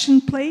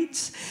induction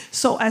plates.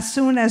 So as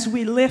soon as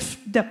we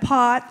lift the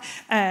pot,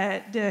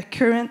 the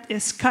current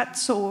is cut.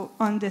 So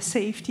on the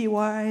safety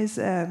wise,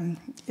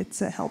 it's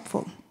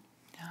helpful.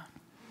 Yeah.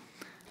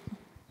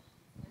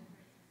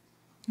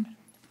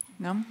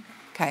 No?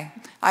 Okay.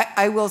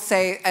 I will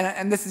say,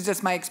 and this is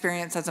just my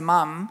experience as a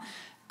mom,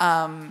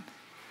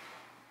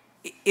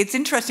 it's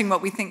interesting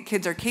what we think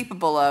kids are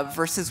capable of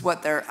versus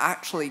what they're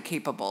actually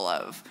capable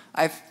of.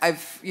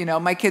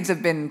 My kids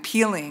have been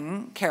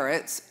peeling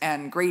carrots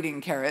and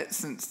grating carrots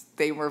since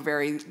they were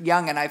very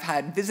young, and I've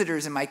had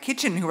visitors in my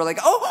kitchen who were like,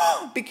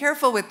 "Oh, be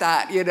careful with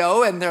that,"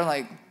 and they're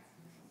like,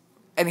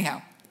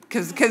 anyhow,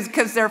 because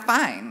they're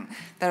fine.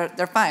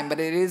 They're fine, but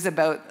it is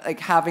about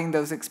having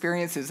those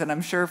experiences, and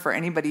I'm sure for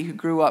anybody who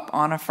grew up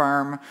on a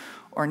farm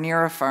or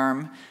near a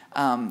farm,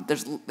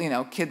 there's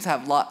kids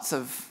have lots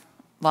of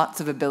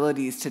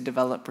abilities to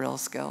develop real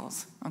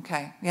skills.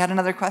 Okay, you had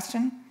another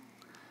question?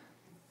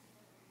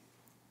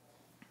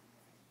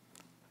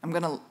 I'm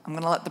gonna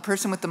let the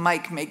person with the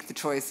mic make the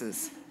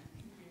choices.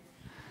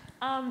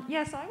 So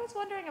I was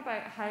wondering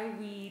about how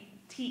we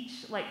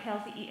teach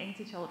healthy eating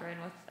to children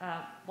with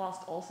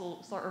whilst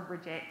also sort of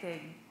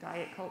rejecting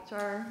diet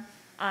culture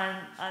and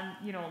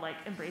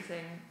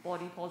embracing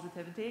body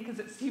positivity, because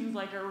it seems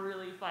like a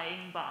really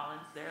fine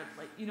balance there.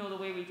 The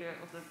way we do it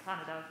with the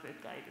Canada Food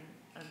Guide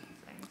and these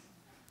things.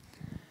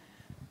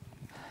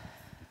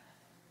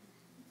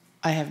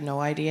 I have no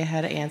idea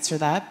how to answer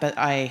that, but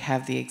I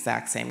have the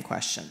exact same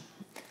question.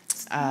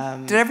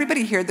 Did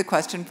everybody hear the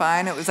question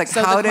fine? It was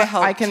so how to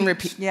help. I can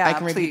repeat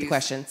the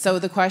question. So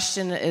the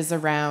question is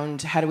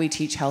around how do we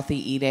teach healthy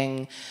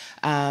eating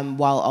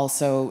while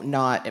also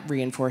not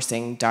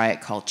reinforcing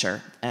diet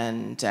culture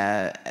and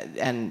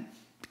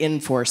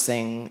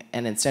enforcing,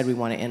 and instead we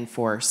want to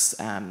enforce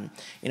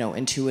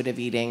intuitive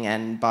eating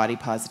and body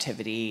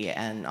positivity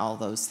and all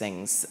those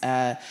things.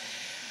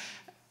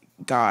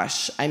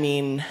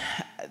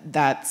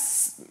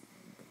 That's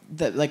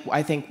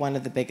I think one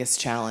of the biggest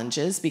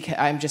challenges, because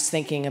I'm just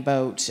thinking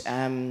about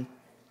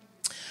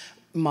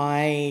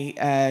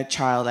my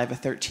child. I have a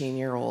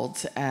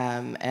 13-year-old,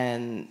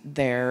 and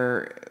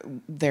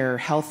their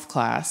health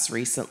class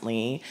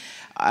recently,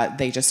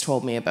 they just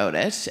told me about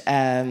it.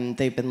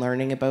 They've been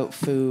learning about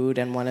food,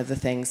 and one of the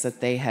things that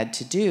they had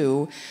to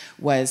do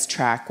was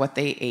track what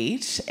they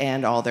ate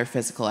and all their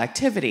physical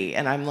activity.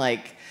 And I'm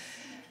like,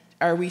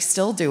 are we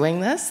still doing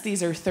this?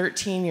 These are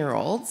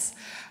 13-year-olds.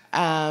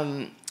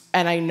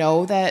 And I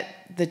know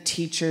that the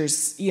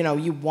teachers,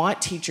 you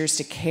want teachers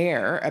to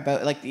care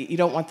about, you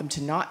don't want them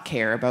to not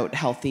care about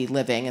healthy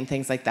living and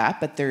things like that,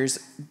 but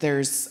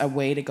there's a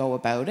way to go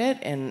about it,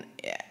 and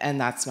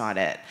that's not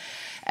it.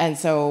 And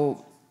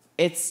so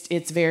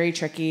it's very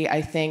tricky.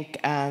 I think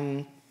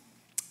I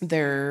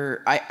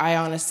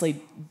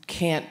honestly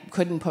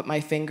couldn't put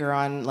my finger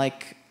on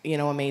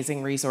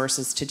amazing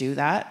resources to do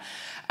that.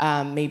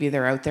 Maybe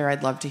they're out there.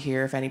 I'd love to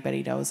hear if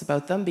anybody knows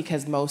about them,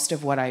 because most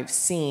of what I've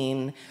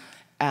seen,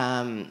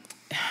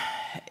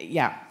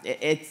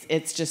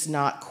 it's just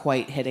not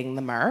quite hitting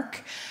the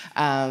mark.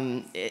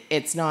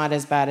 It's not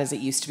as bad as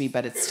it used to be,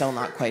 but it's still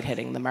not quite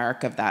hitting the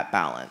mark of that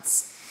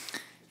balance.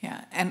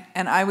 Yeah,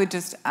 and I would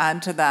just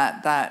add to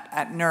that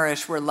at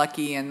Nourish we're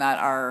lucky in that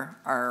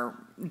our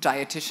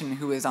dietitian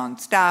who is on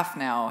staff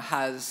now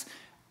has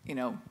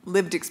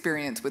lived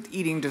experience with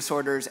eating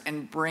disorders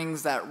and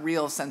brings that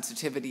real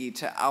sensitivity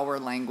to our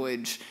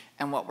language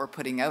and what we're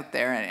putting out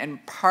there. And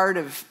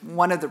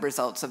one of the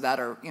results of that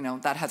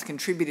that has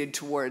contributed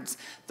towards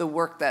the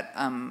work that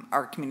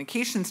our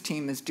communications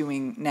team is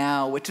doing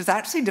now, which is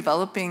actually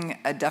developing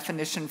a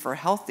definition for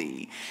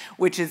healthy,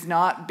 which is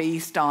not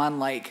based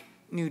on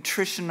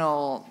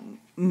nutritional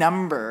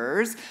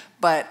numbers,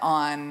 but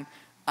on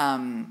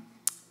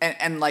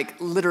And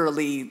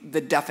literally the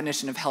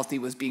definition of healthy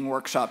was being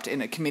workshopped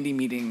in a committee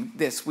meeting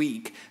this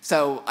week.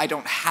 So I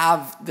don't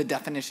have the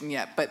definition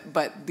yet,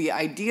 but the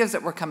ideas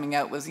that were coming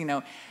out was,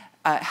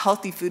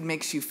 healthy food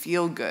makes you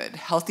feel good.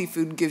 Healthy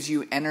food gives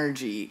you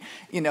energy.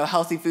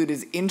 Healthy food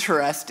is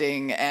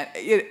interesting. And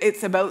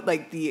it's about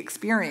the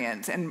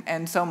experience.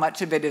 And so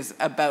much of it is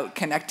about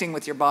connecting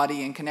with your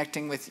body and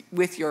connecting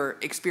with your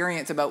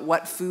experience about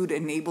what food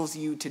enables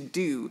you to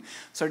do,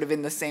 sort of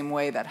in the same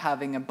way that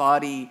having a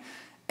body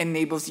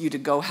enables you to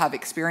go have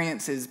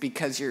experiences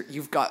because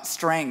you've got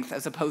strength,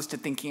 as opposed to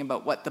thinking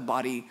about what the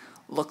body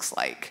looks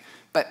like.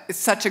 But it's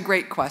such a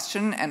great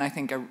question, and I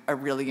think a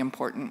really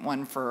important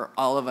one for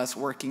all of us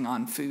working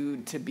on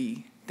food to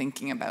be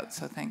thinking about.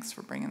 So thanks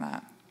for bringing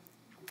that.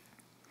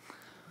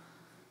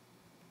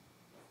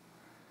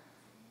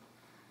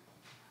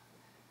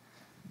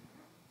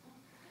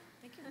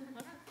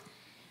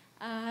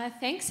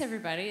 Thanks,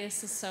 everybody.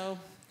 This is so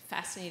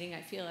fascinating.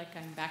 I feel like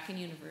I'm back in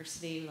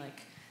university,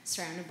 like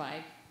surrounded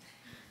by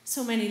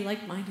so many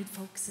like-minded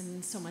folks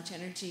and so much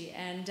energy.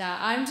 And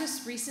I'm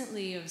just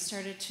recently have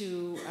started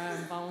to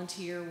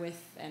volunteer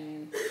with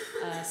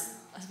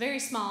a very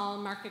small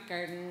market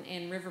garden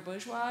in River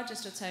Bourgeois,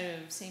 just outside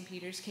of St.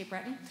 Peter's, Cape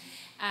Breton.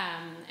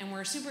 And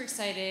we're super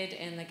excited,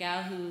 and the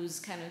gal who's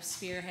kind of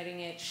spearheading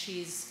it,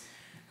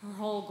 her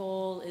whole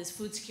goal is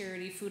food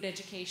security, food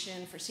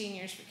education for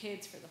seniors, for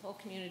kids, for the whole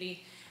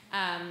community.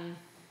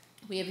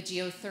 We have a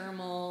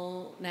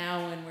geothermal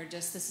now, and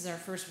this is our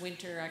first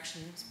winter,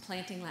 actually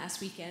planting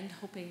last weekend,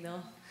 hoping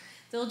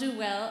they'll do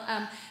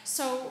well.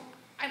 So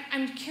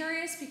I'm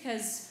curious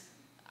because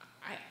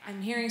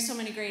I'm hearing so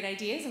many great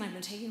ideas, and I've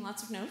been taking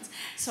lots of notes,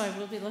 so I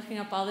will be looking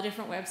up all the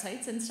different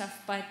websites and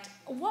stuff, but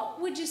what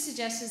would you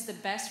suggest is the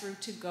best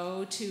route to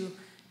go to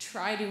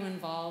try to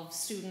involve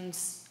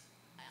students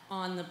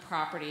on the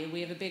property?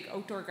 We have a big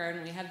outdoor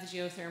garden, we have the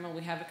geothermal,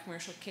 we have a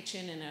commercial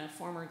kitchen and a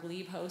former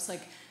glebe house.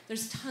 Like,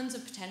 there's tons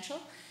of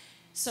potential.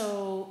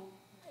 So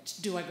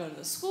do I go to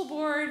the school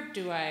board?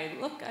 Do I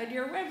look at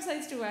your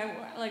websites?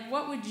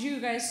 What would you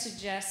guys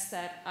suggest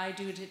that I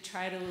do to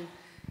try to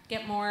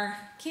get more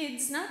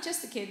kids, not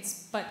just the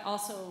kids, but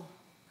also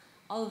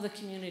all of the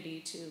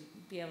community to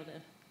be able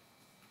to,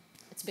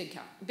 it's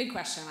a big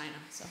question, I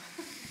know, so.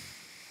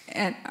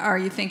 And are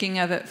you thinking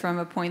of it from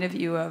a point of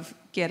view of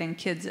getting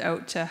kids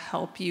out to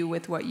help you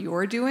with what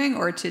you're doing,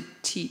 or to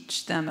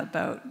teach them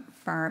about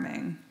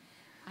farming?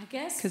 I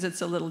guess because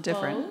it's a little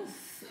different.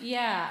 Both.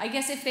 Yeah, I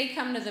guess if they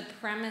come to the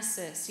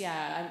premises,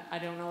 I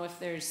don't know if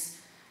there's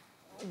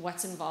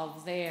what's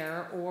involved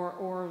there,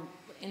 or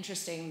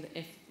interesting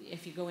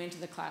if you go into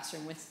the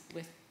classroom with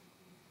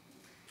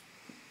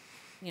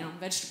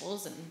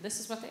vegetables, and this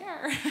is what they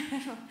are.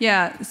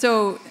 Yeah,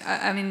 so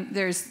I mean,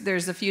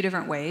 there's a few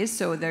different ways.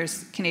 So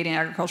there's Canadian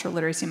Agricultural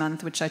Literacy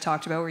Month, which I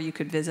talked about, where you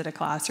could visit a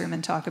classroom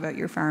and talk about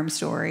your farm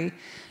story.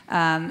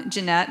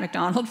 Jeanette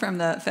McDonald from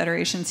the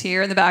Federation's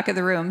here in the back of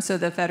the room. So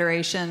the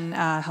Federation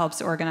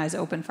helps organize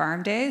Open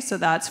Farm Day. So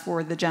that's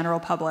for the general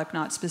public,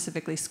 not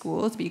specifically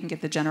schools, but you can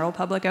get the general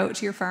public out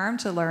to your farm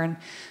to learn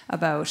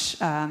about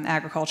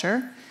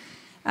agriculture.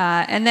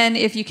 And then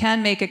if you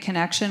can make a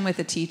connection with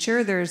a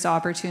teacher, there's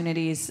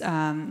opportunities,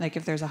 like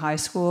if there's a high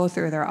school,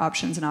 through their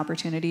Options and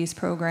Opportunities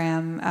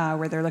program,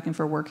 where they're looking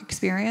for work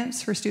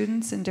experience for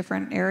students in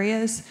different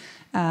areas,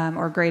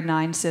 or grade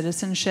 9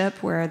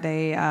 citizenship, where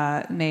they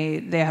have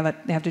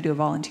to do a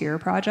volunteer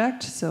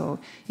project. So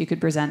you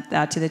could present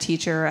that to the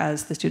teacher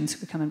as the students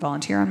could come and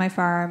volunteer on my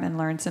farm and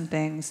learn some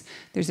things.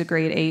 There's a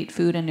grade 8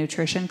 food and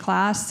nutrition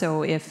class.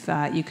 So if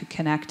you could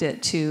connect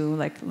it to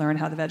learn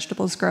how the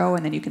vegetables grow,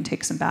 and then you can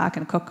take some back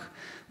and cook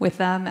with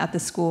them at the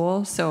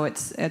school. So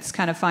it's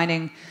kind of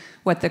finding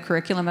what the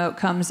curriculum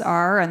outcomes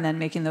are and then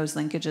making those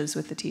linkages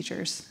with the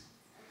teachers.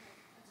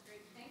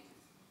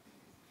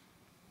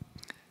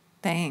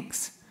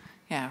 Thanks.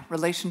 Yeah,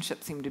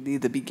 relationships seem to be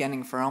the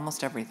beginning for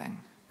almost everything.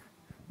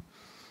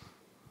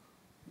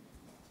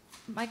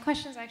 My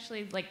question is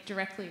actually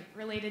directly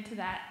related to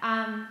that.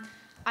 I'm,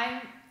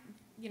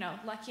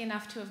 lucky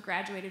enough to have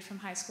graduated from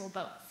high school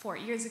about 4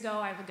 years ago.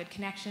 I have a good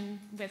connection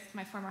with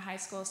my former high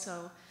school,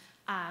 so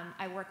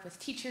I work with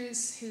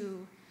teachers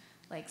who,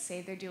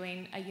 say they're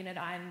doing a unit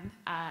on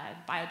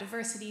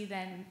biodiversity,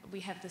 then we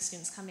have the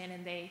students come in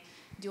and they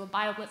do a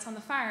bio blitz on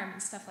the farm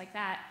and stuff like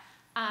that.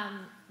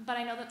 But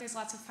I know that there's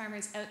lots of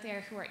farmers out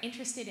there who are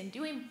interested in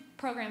doing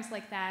programs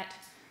like that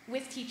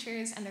with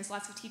teachers, and there's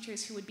lots of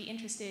teachers who would be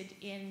interested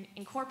in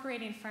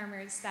incorporating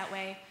farmers that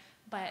way,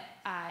 but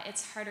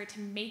it's harder to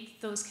make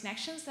those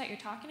connections that you're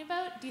talking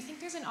about. Do you think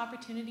there's an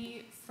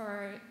opportunity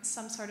for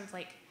some sort of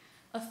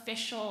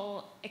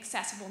official,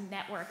 accessible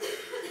network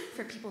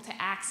for people to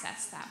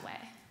access that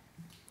way?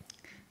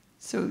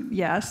 So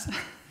yes,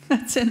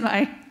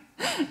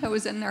 that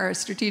was in our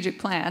strategic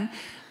plan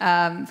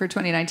for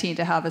 2019,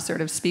 to have a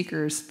sort of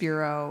speakers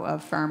bureau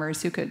of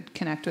farmers who could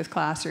connect with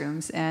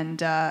classrooms. And,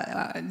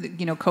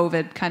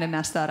 COVID kind of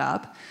messed that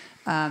up.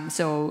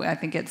 So I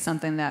think it's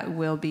something that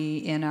will be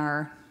in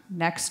our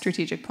next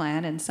strategic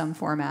plan in some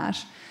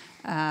format.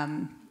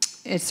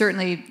 It's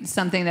certainly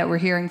something that we're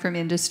hearing from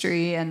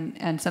industry,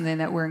 and something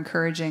that we're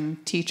encouraging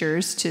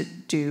teachers to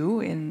do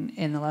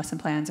in the lesson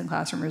plans and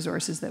classroom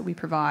resources that we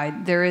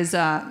provide. There is,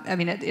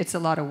 it's a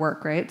lot of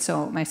work, right?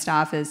 So my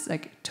staff is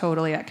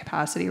totally at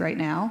capacity right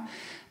now.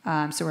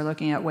 So we're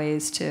looking at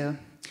ways to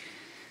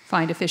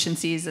find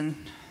efficiencies, and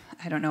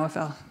I don't know if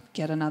I'll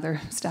get another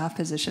staff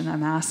position,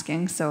 I'm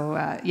asking. So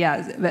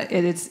but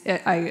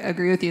I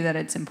agree with you that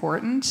it's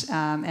important,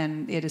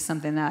 and it is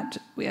something that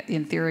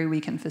in theory we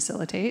can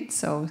facilitate.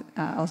 So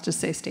I'll just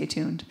say stay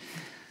tuned.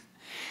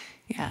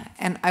 Yeah,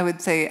 and I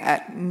would say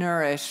at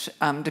Nourish,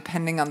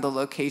 depending on the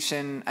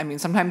location,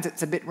 sometimes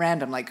it's a bit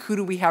random, who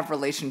do we have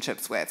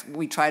relationships with?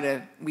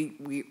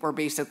 We're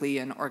basically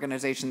an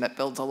organization that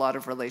builds a lot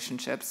of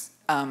relationships.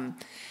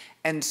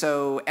 And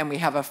so, and we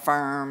have a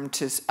farm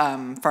to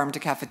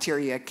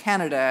cafeteria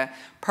Canada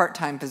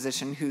part-time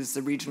position who's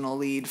the regional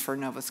lead for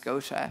Nova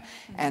Scotia.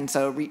 And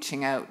so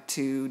reaching out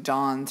to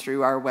Dawn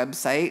through our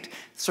website,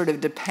 sort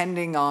of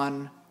depending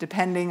on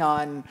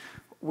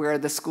where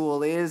the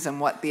school is and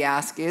what the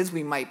ask is,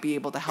 we might be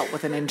able to help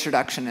with an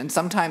introduction. And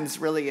sometimes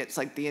really it's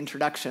like the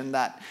introduction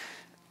that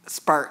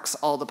sparks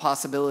all the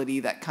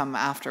possibility that come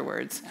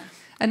afterwards.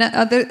 And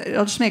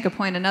I'll just make a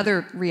point.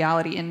 Another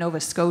reality in Nova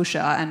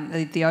Scotia, and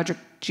the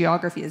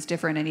geography is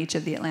different in each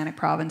of the Atlantic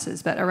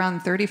provinces, but around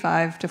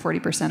 35 to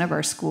 40% of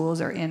our schools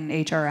are in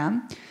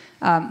HRM,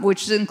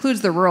 which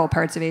includes the rural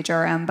parts of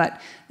HRM. But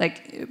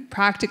like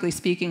practically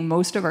speaking,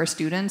 most of our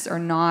students are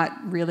not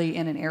really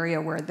in an area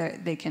where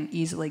they can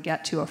easily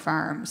get to a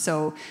farm.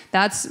 So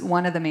that's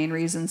one of the main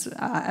reasons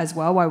as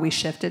well why we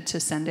shifted to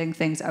sending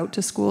things out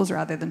to schools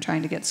rather than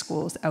trying to get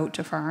schools out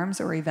to farms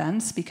or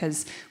events,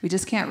 because we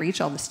just can't reach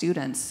all the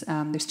students.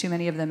 There's too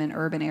many of them in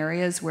urban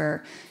areas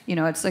where, you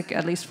know, it's like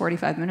at least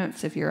 45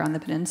 minutes if you're on the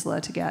peninsula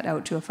to get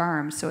out to a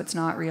farm. So it's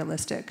not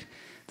realistic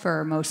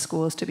for most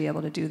schools to be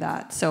able to do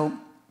that. So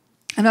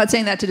I'm not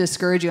saying that to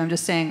discourage you. I'm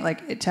just saying,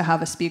 like, to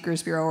have a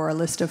speakers bureau or a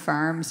list of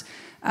farms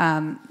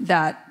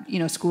that, you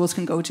know, schools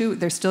can go to.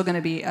 There's still going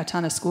to be a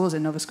ton of schools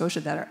in Nova Scotia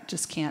that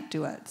just can't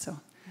do it. So,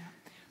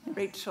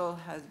 Rachel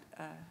has.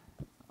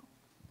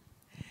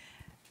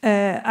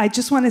 I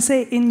just want to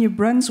say, in New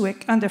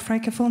Brunswick, on the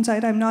francophone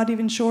side, I'm not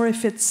even sure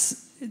if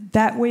it's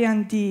that way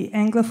on the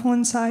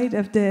anglophone side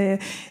of the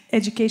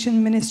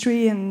education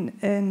ministry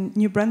in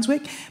New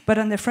Brunswick, but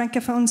on the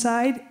francophone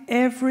side,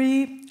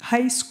 every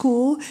high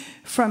school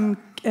from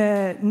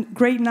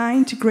grade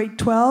 9 to grade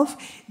 12,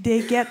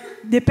 they get,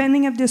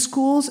 depending of the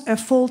schools, a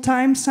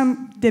full-time.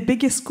 The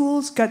biggest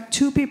schools got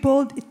 2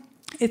 people.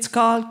 It's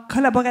called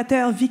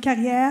collaborateur vie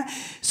carrière.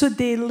 So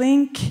they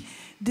link.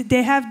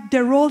 They have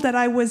the role that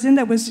I was in,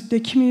 that was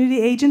the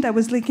community agent. I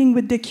was linking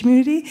with the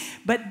community,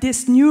 but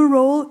this new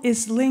role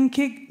is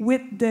linking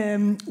with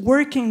the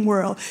working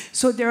world.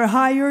 So they're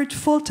hired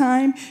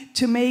full-time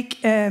to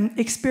make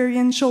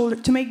experiential,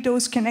 to make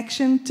those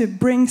connections, to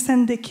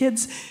send the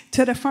kids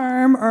to the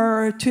farm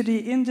or to the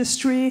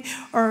industry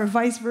or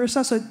vice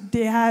versa. So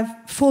they have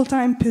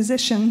full-time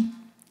position.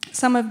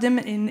 Some of them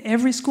in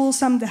every school,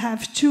 some that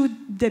have 2,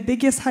 the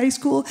biggest high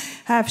school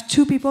have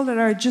 2 people that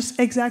are just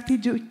exactly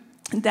doing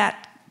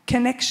that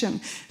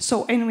connection.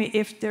 So anyway,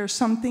 if there's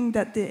something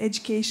that the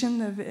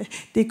education of,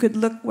 they could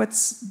look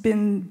what's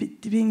been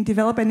being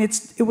developed, and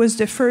it was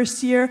the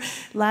first year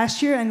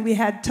last year, and we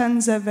had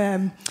tons of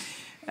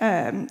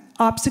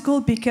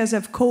obstacle because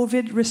of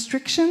COVID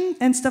restriction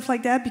and stuff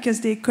like that,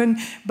 because they couldn't.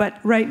 But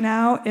right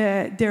now,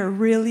 they're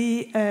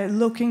really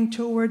looking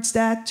towards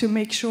that to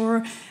make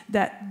sure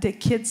that the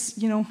kids,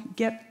 you know,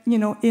 get, you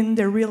know, in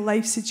their real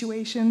life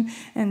situation,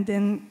 and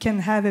then can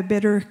have a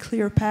better,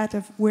 clear path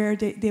of where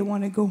they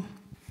want to go.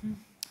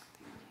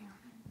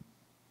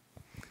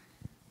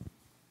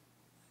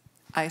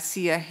 I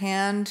see a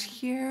hand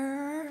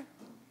here.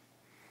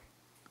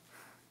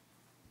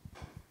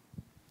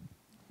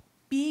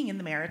 Being in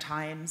the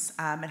Maritimes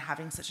and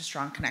having such a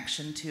strong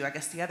connection to, I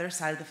guess, the other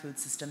side of the food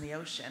system, the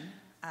ocean,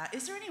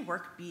 is there any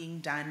work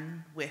being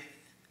done with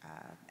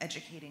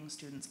educating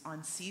students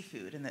on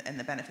seafood and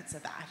the benefits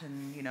of that,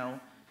 and, you know,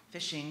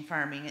 fishing,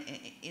 farming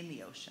in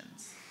the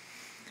oceans?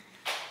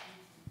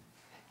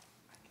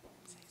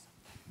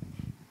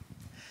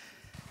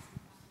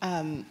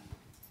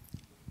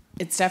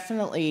 It's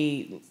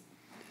definitely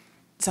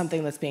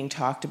something that's being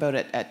talked about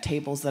at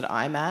tables that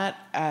I'm at,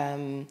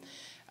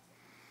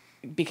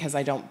 because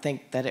I don't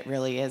think that it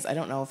really is. I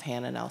don't know if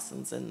Hannah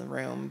Nelson's in the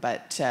room,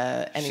 but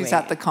anyway. She's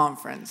at the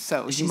conference,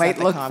 so you might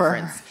look for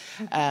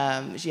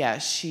her. Yeah,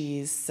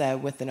 she's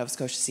with the Nova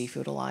Scotia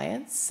Seafood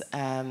Alliance,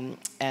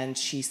 and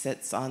she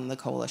sits on the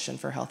Coalition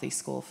for Healthy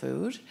School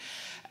Food.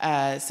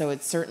 So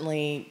it's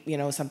certainly, you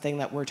know, something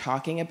that we're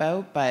talking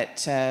about,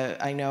 but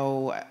I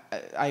know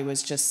I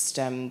was just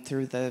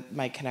through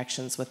my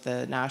connections with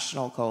the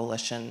National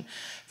Coalition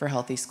for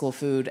Healthy School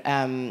Food.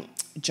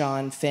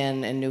 John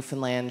Finn in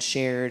Newfoundland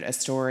shared a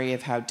story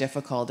of how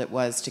difficult it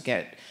was to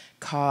get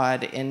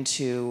cod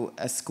into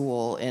a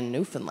school in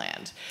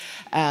Newfoundland,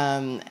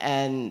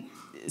 and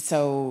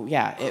so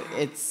yeah,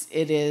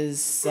 it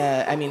is.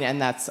 I mean, and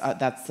that's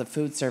the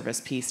food service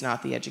piece,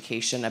 not the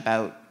education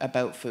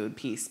about food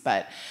piece.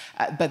 But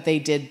they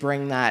did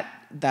bring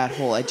that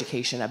whole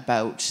education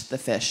about the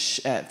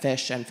fish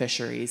and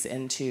fisheries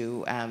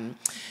into.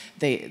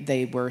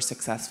 They were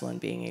successful in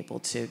being able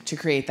to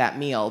create that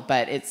meal,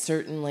 but it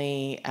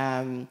certainly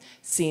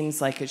seems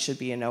like it should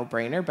be a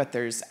no-brainer. But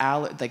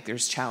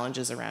there's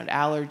challenges around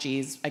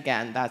allergies.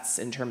 Again, that's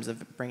in terms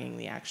of bringing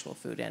the actual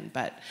food in,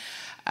 but.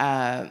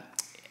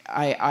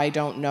 I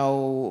don't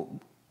know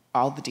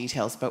all the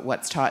details about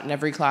what's taught in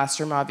every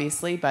classroom,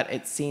 obviously, but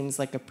it seems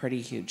like a pretty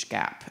huge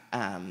gap.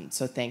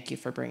 So thank you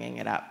for bringing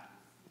it up.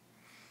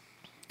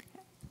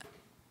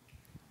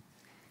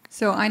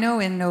 So I know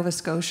in Nova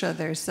Scotia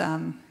there's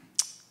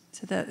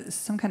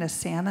some kind of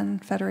salmon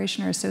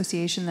federation or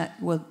association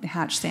that will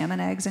hatch salmon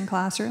eggs in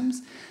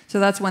classrooms. So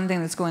that's one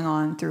thing that's going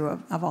on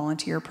through a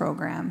volunteer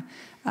program.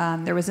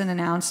 There was an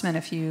announcement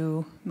a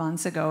few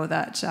months ago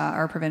that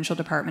our provincial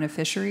Department of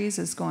Fisheries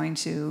is going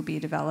to be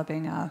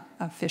developing a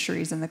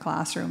fisheries in the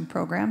classroom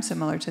program,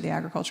 similar to the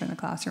agriculture in the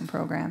classroom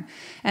program.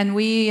 And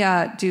we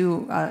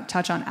do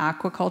touch on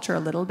aquaculture a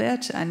little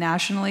bit.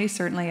 Nationally,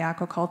 certainly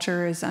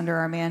aquaculture is under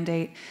our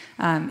mandate.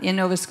 In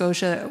Nova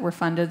Scotia, we're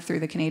funded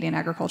through the Canadian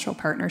Agricultural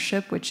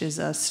Partnership, which is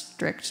a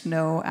strict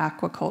no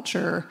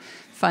aquaculture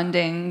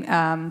funding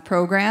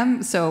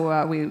program,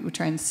 so we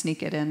try and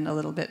sneak it in a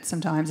little bit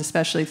sometimes,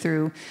 especially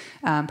through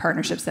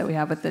partnerships that we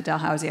have with the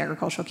Dalhousie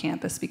Agricultural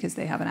Campus, because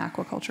they have an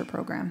aquaculture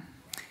program.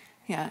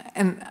 Yeah,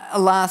 and a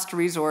last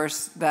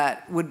resource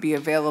that would be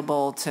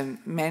available to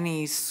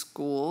many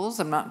schools.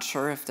 I'm not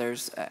sure if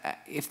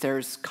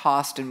there's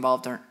cost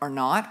involved or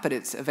not, but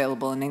it's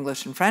available in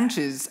English and French.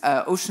 Is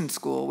Ocean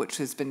School, which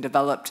has been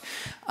developed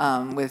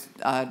with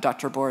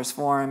Dr. Boris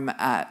Worm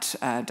at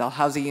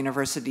Dalhousie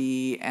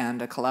University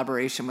and a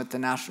collaboration with the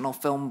National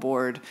Film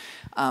Board.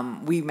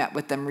 We met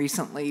with them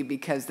recently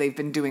because they've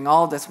been doing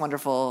all this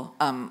wonderful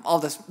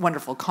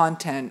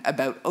content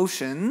about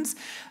oceans.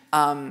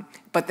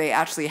 But they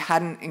actually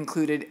hadn't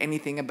included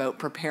anything about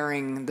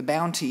preparing the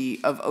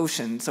bounty of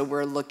ocean. So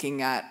we're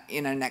looking at,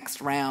 in a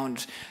next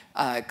round,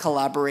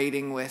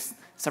 collaborating with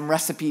some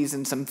recipes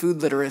and some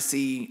food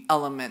literacy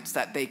elements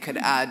that they could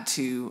add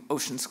to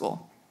Ocean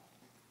School.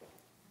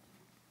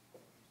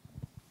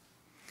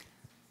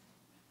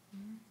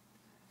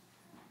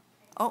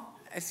 Oh,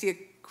 I see a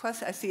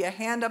question. I see a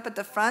hand up at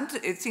the front.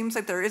 It seems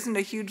like there isn't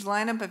a huge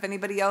lineup. If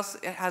anybody else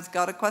has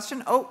got a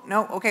question. Oh,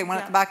 no. Okay, one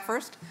at the back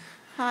first.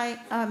 Hi,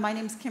 my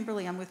name's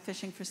Kimberly. I'm with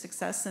Fishing for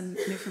Success in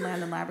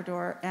Newfoundland and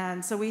Labrador.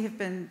 And so we have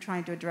been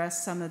trying to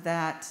address some of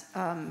that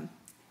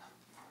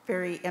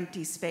very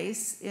empty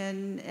space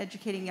in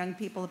educating young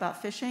people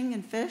about fishing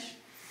and fish.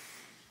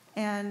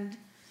 And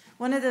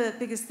one of the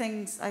biggest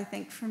things, I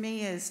think, for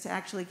me is to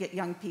actually get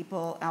young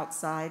people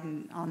outside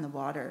and on the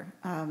water,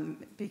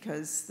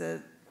 because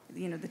the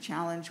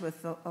challenge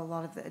with a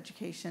lot of the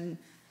education,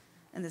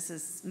 and this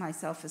is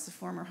myself as a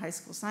former high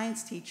school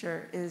science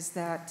teacher, is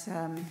that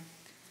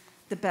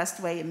the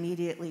best way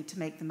immediately to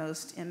make the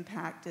most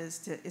impact is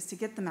to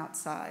get them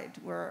outside,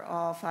 where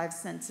all five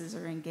senses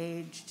are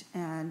engaged,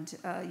 and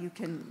you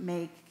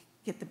can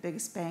get the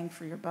biggest bang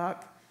for your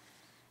buck,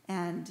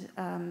 and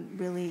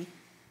really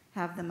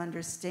have them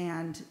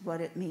understand what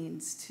it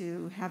means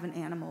to have an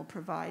animal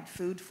provide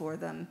food for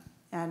them,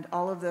 and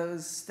all of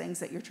those things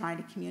that you're trying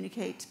to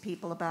communicate to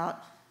people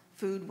about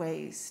food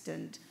waste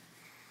and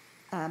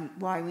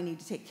why we need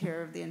to take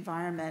care of the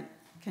environment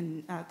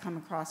can come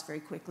across very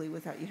quickly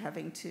without you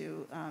having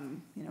to,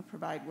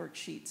 provide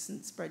worksheets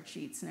and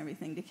spreadsheets and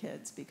everything to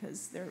kids,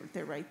 because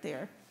they're right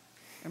there,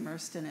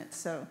 immersed in it.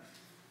 So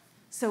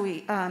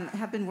we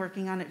have been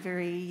working on it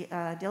very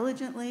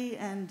diligently,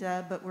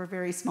 but we're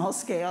very small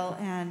scale,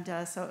 and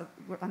so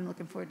I'm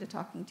looking forward to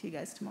talking to you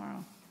guys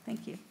tomorrow.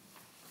 Thank you.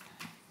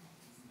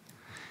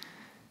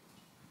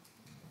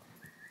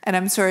 And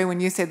I'm sorry,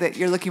 when you say that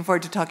you're looking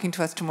forward to talking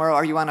to us tomorrow,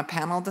 are you on a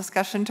panel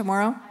discussion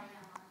tomorrow?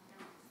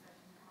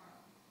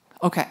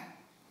 Okay,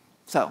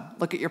 so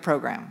look at your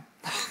program.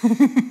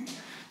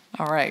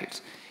 All right.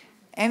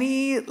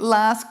 Any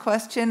last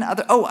question?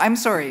 Oh, I'm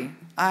sorry.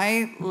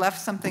 I left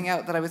something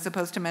out that I was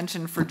supposed to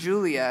mention for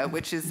Julia,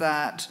 which is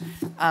that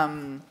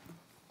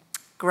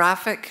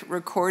graphic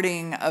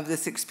recording of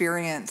this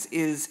experience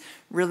is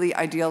really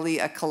ideally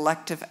a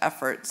collective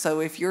effort. So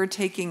if you're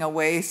taking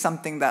away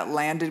something that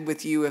landed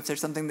with you, if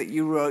there's something that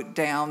you wrote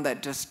down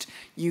that just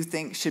you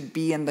think should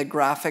be in the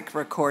graphic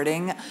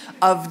recording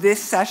of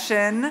this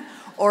session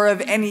or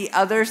of any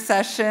other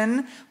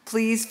session,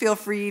 please feel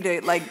free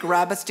to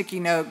grab a sticky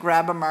note,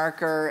 grab a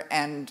marker,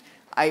 and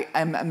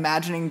I'm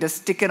imagining to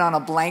stick it on a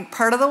blank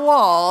part of the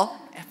wall.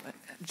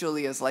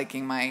 Julia's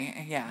liking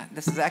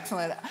this is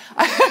excellent.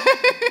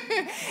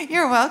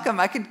 You're welcome.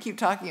 I could keep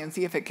talking and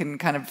see if it can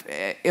kind of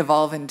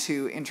evolve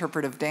into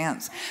interpretive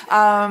dance.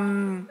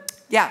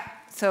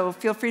 So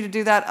feel free to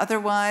do that.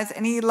 Otherwise,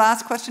 any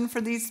last question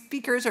for these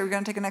speakers? Or are we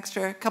going to take an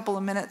extra couple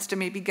of minutes to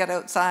maybe get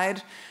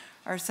outside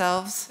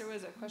ourselves? There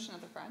was a question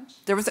at the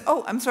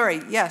front. I'm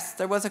sorry. Yes,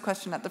 there was a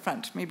question at the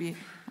front. Maybe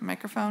a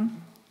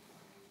microphone?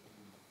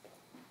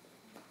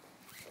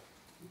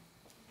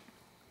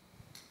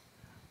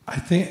 I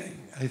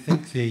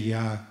think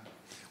the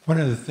one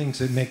of the things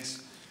that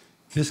makes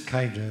this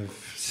kind of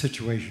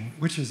situation,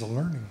 which is a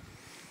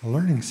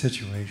learning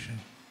situation,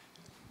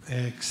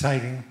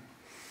 exciting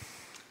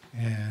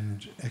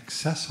and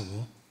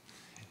accessible,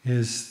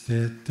 is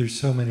that there's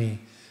so many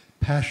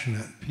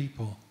passionate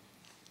people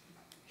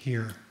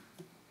here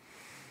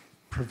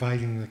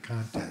providing the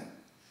content.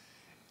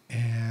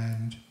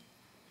 And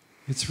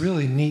it's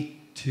really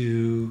neat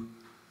to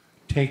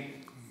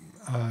take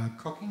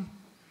cooking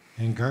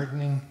and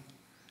gardening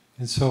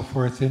and so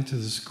forth into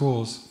the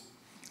schools,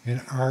 in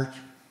art,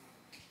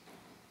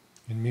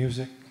 in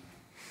music.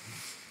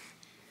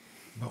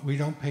 But we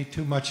don't pay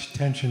too much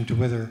attention to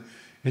whether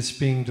it's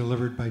being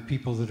delivered by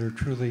people that are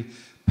truly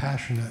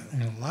passionate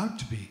and allowed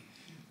to be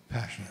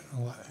passionate,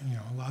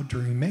 allowed to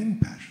remain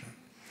passionate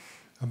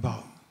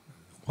about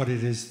what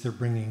it is they're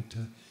bringing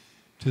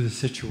to the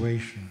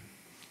situation.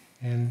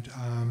 And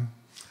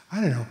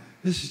I don't know,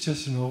 this is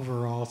just an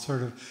overall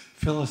sort of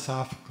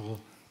philosophical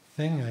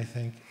thing, I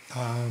think.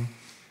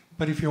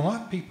 But if you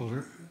want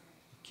people,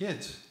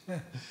 kids,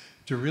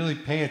 to really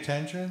pay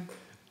attention,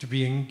 to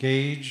be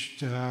engaged,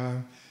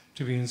 to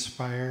be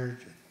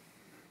inspired,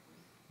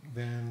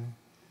 then,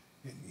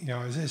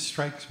 it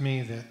strikes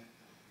me that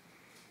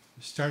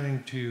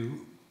starting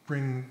to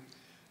bring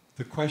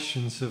the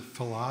questions of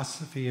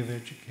philosophy of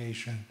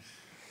education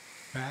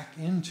back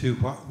into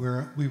what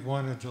we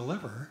want to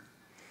deliver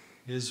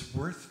is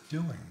worth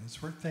doing.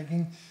 It's worth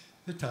taking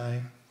the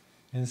time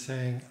and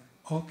saying,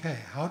 okay,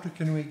 how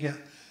can we get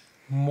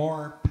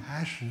more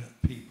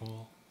passionate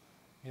people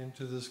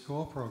into the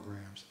school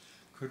programs?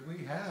 Could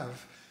we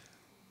have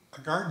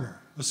a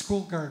gardener, a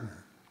school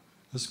gardener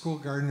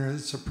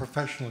that's a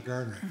professional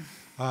gardener,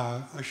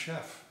 a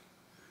chef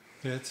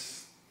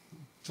that's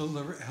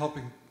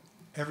helping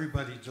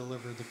everybody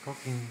deliver the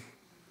cooking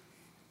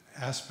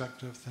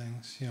aspect of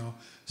things,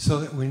 so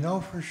that we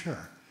know for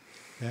sure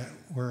that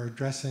we're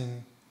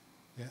addressing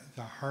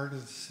the heart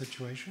of the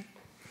situation.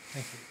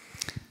 Thank you.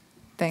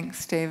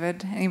 Thanks,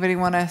 David. Anybody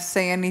want to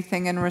say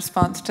anything in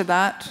response to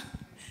that?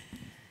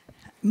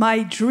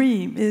 My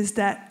dream is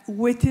that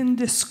within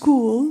the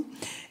school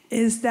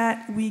is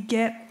that we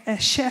get a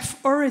chef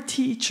or a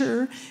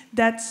teacher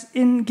that's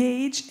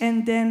engaged,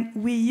 and then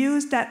we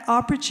use that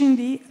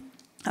opportunity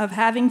of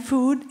having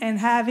food and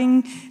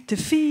having to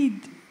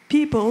feed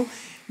people,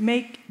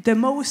 make the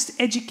most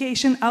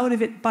education out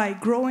of it by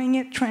growing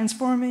it,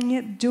 transforming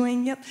it,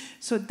 doing it.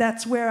 So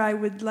that's where I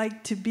would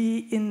like to be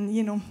in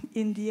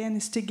the end,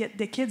 is to get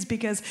the kids,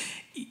 because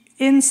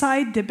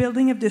inside the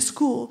building of the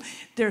school,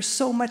 there's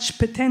so much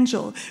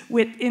potential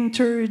with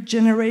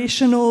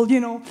intergenerational,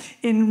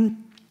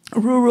 in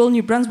rural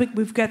New Brunswick,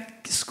 we've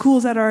got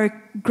schools that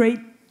are great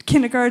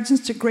kindergartens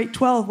to grade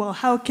 12. Well,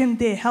 how can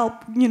they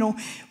help,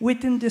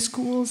 within the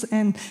schools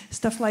and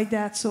stuff like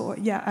that? So,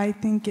 yeah, I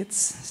think it's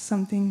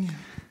something.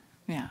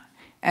 Yeah.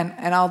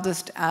 And I'll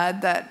just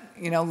add that,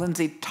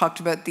 Lindsay talked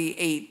about the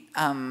 8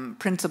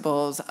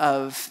 principles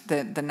of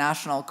the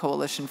National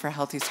Coalition for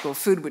Healthy School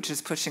Food, which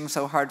is pushing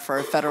so hard for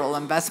a federal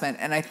investment.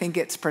 And I think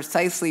it's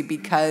precisely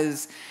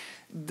because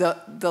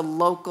the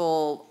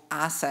local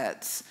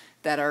assets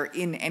that are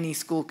in any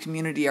school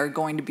community are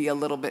going to be a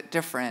little bit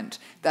different,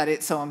 that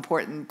it's so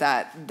important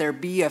that there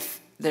be a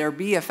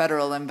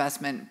federal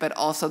investment, but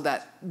also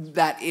that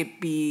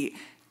it be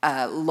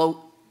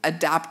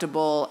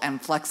adaptable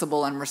and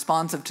flexible and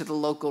responsive to the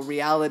local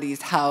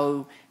realities,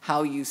 how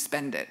you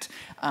spend it.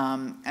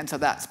 And so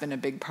that's been a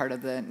big part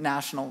of the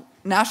national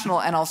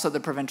and also the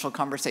provincial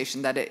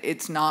conversation, that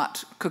it's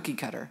not cookie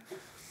cutter.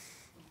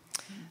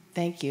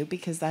 Thank you,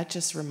 because that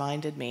just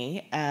reminded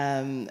me,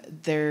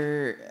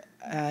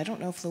 I don't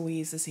know if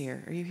Louise is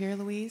here. Are you here,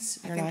 Louise?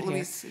 You're not here.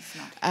 Louise is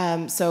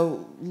not.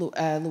 So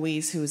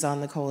Louise, who's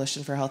on the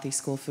Coalition for Healthy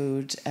School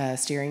Food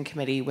steering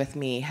committee with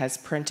me, has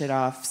printed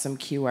off some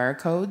QR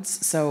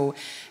codes. So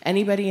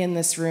anybody in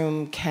this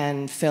room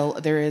can fill.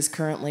 There is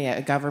currently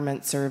a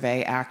government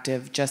survey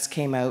active, just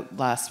came out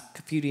a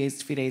few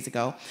days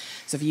ago.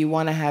 So if you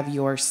want to have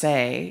your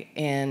say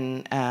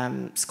in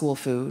school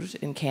food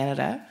in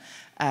Canada,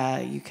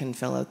 you can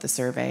fill out the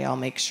survey. I'll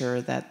make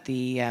sure that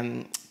the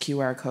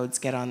QR codes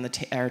get on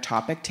our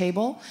topic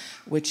table,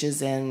 which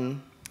is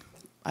in,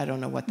 I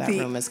don't know what that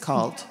room is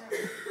called.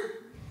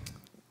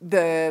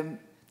 The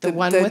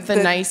one with the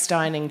nice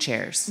dining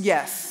chairs.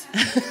 Yes.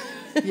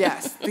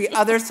 Yes, the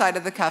other side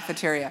of the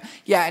cafeteria.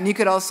 Yeah, and you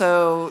could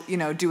also,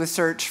 do a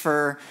search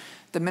for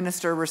the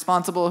minister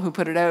responsible who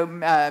put it out,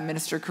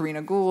 Minister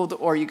Karina Gould,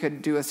 or you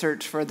could do a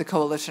search for the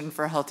Coalition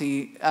for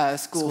Healthy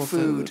School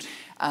Food.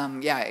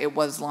 It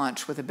was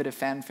launched with a bit of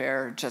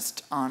fanfare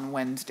just on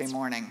Wednesday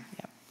morning.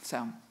 Yep.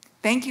 So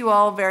thank you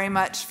all very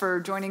much for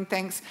joining.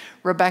 Thanks,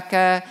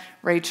 Rebecca,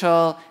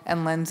 Rachel,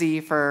 and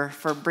Lindsay for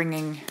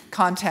bringing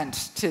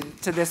content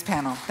to this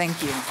panel.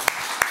 Thank you.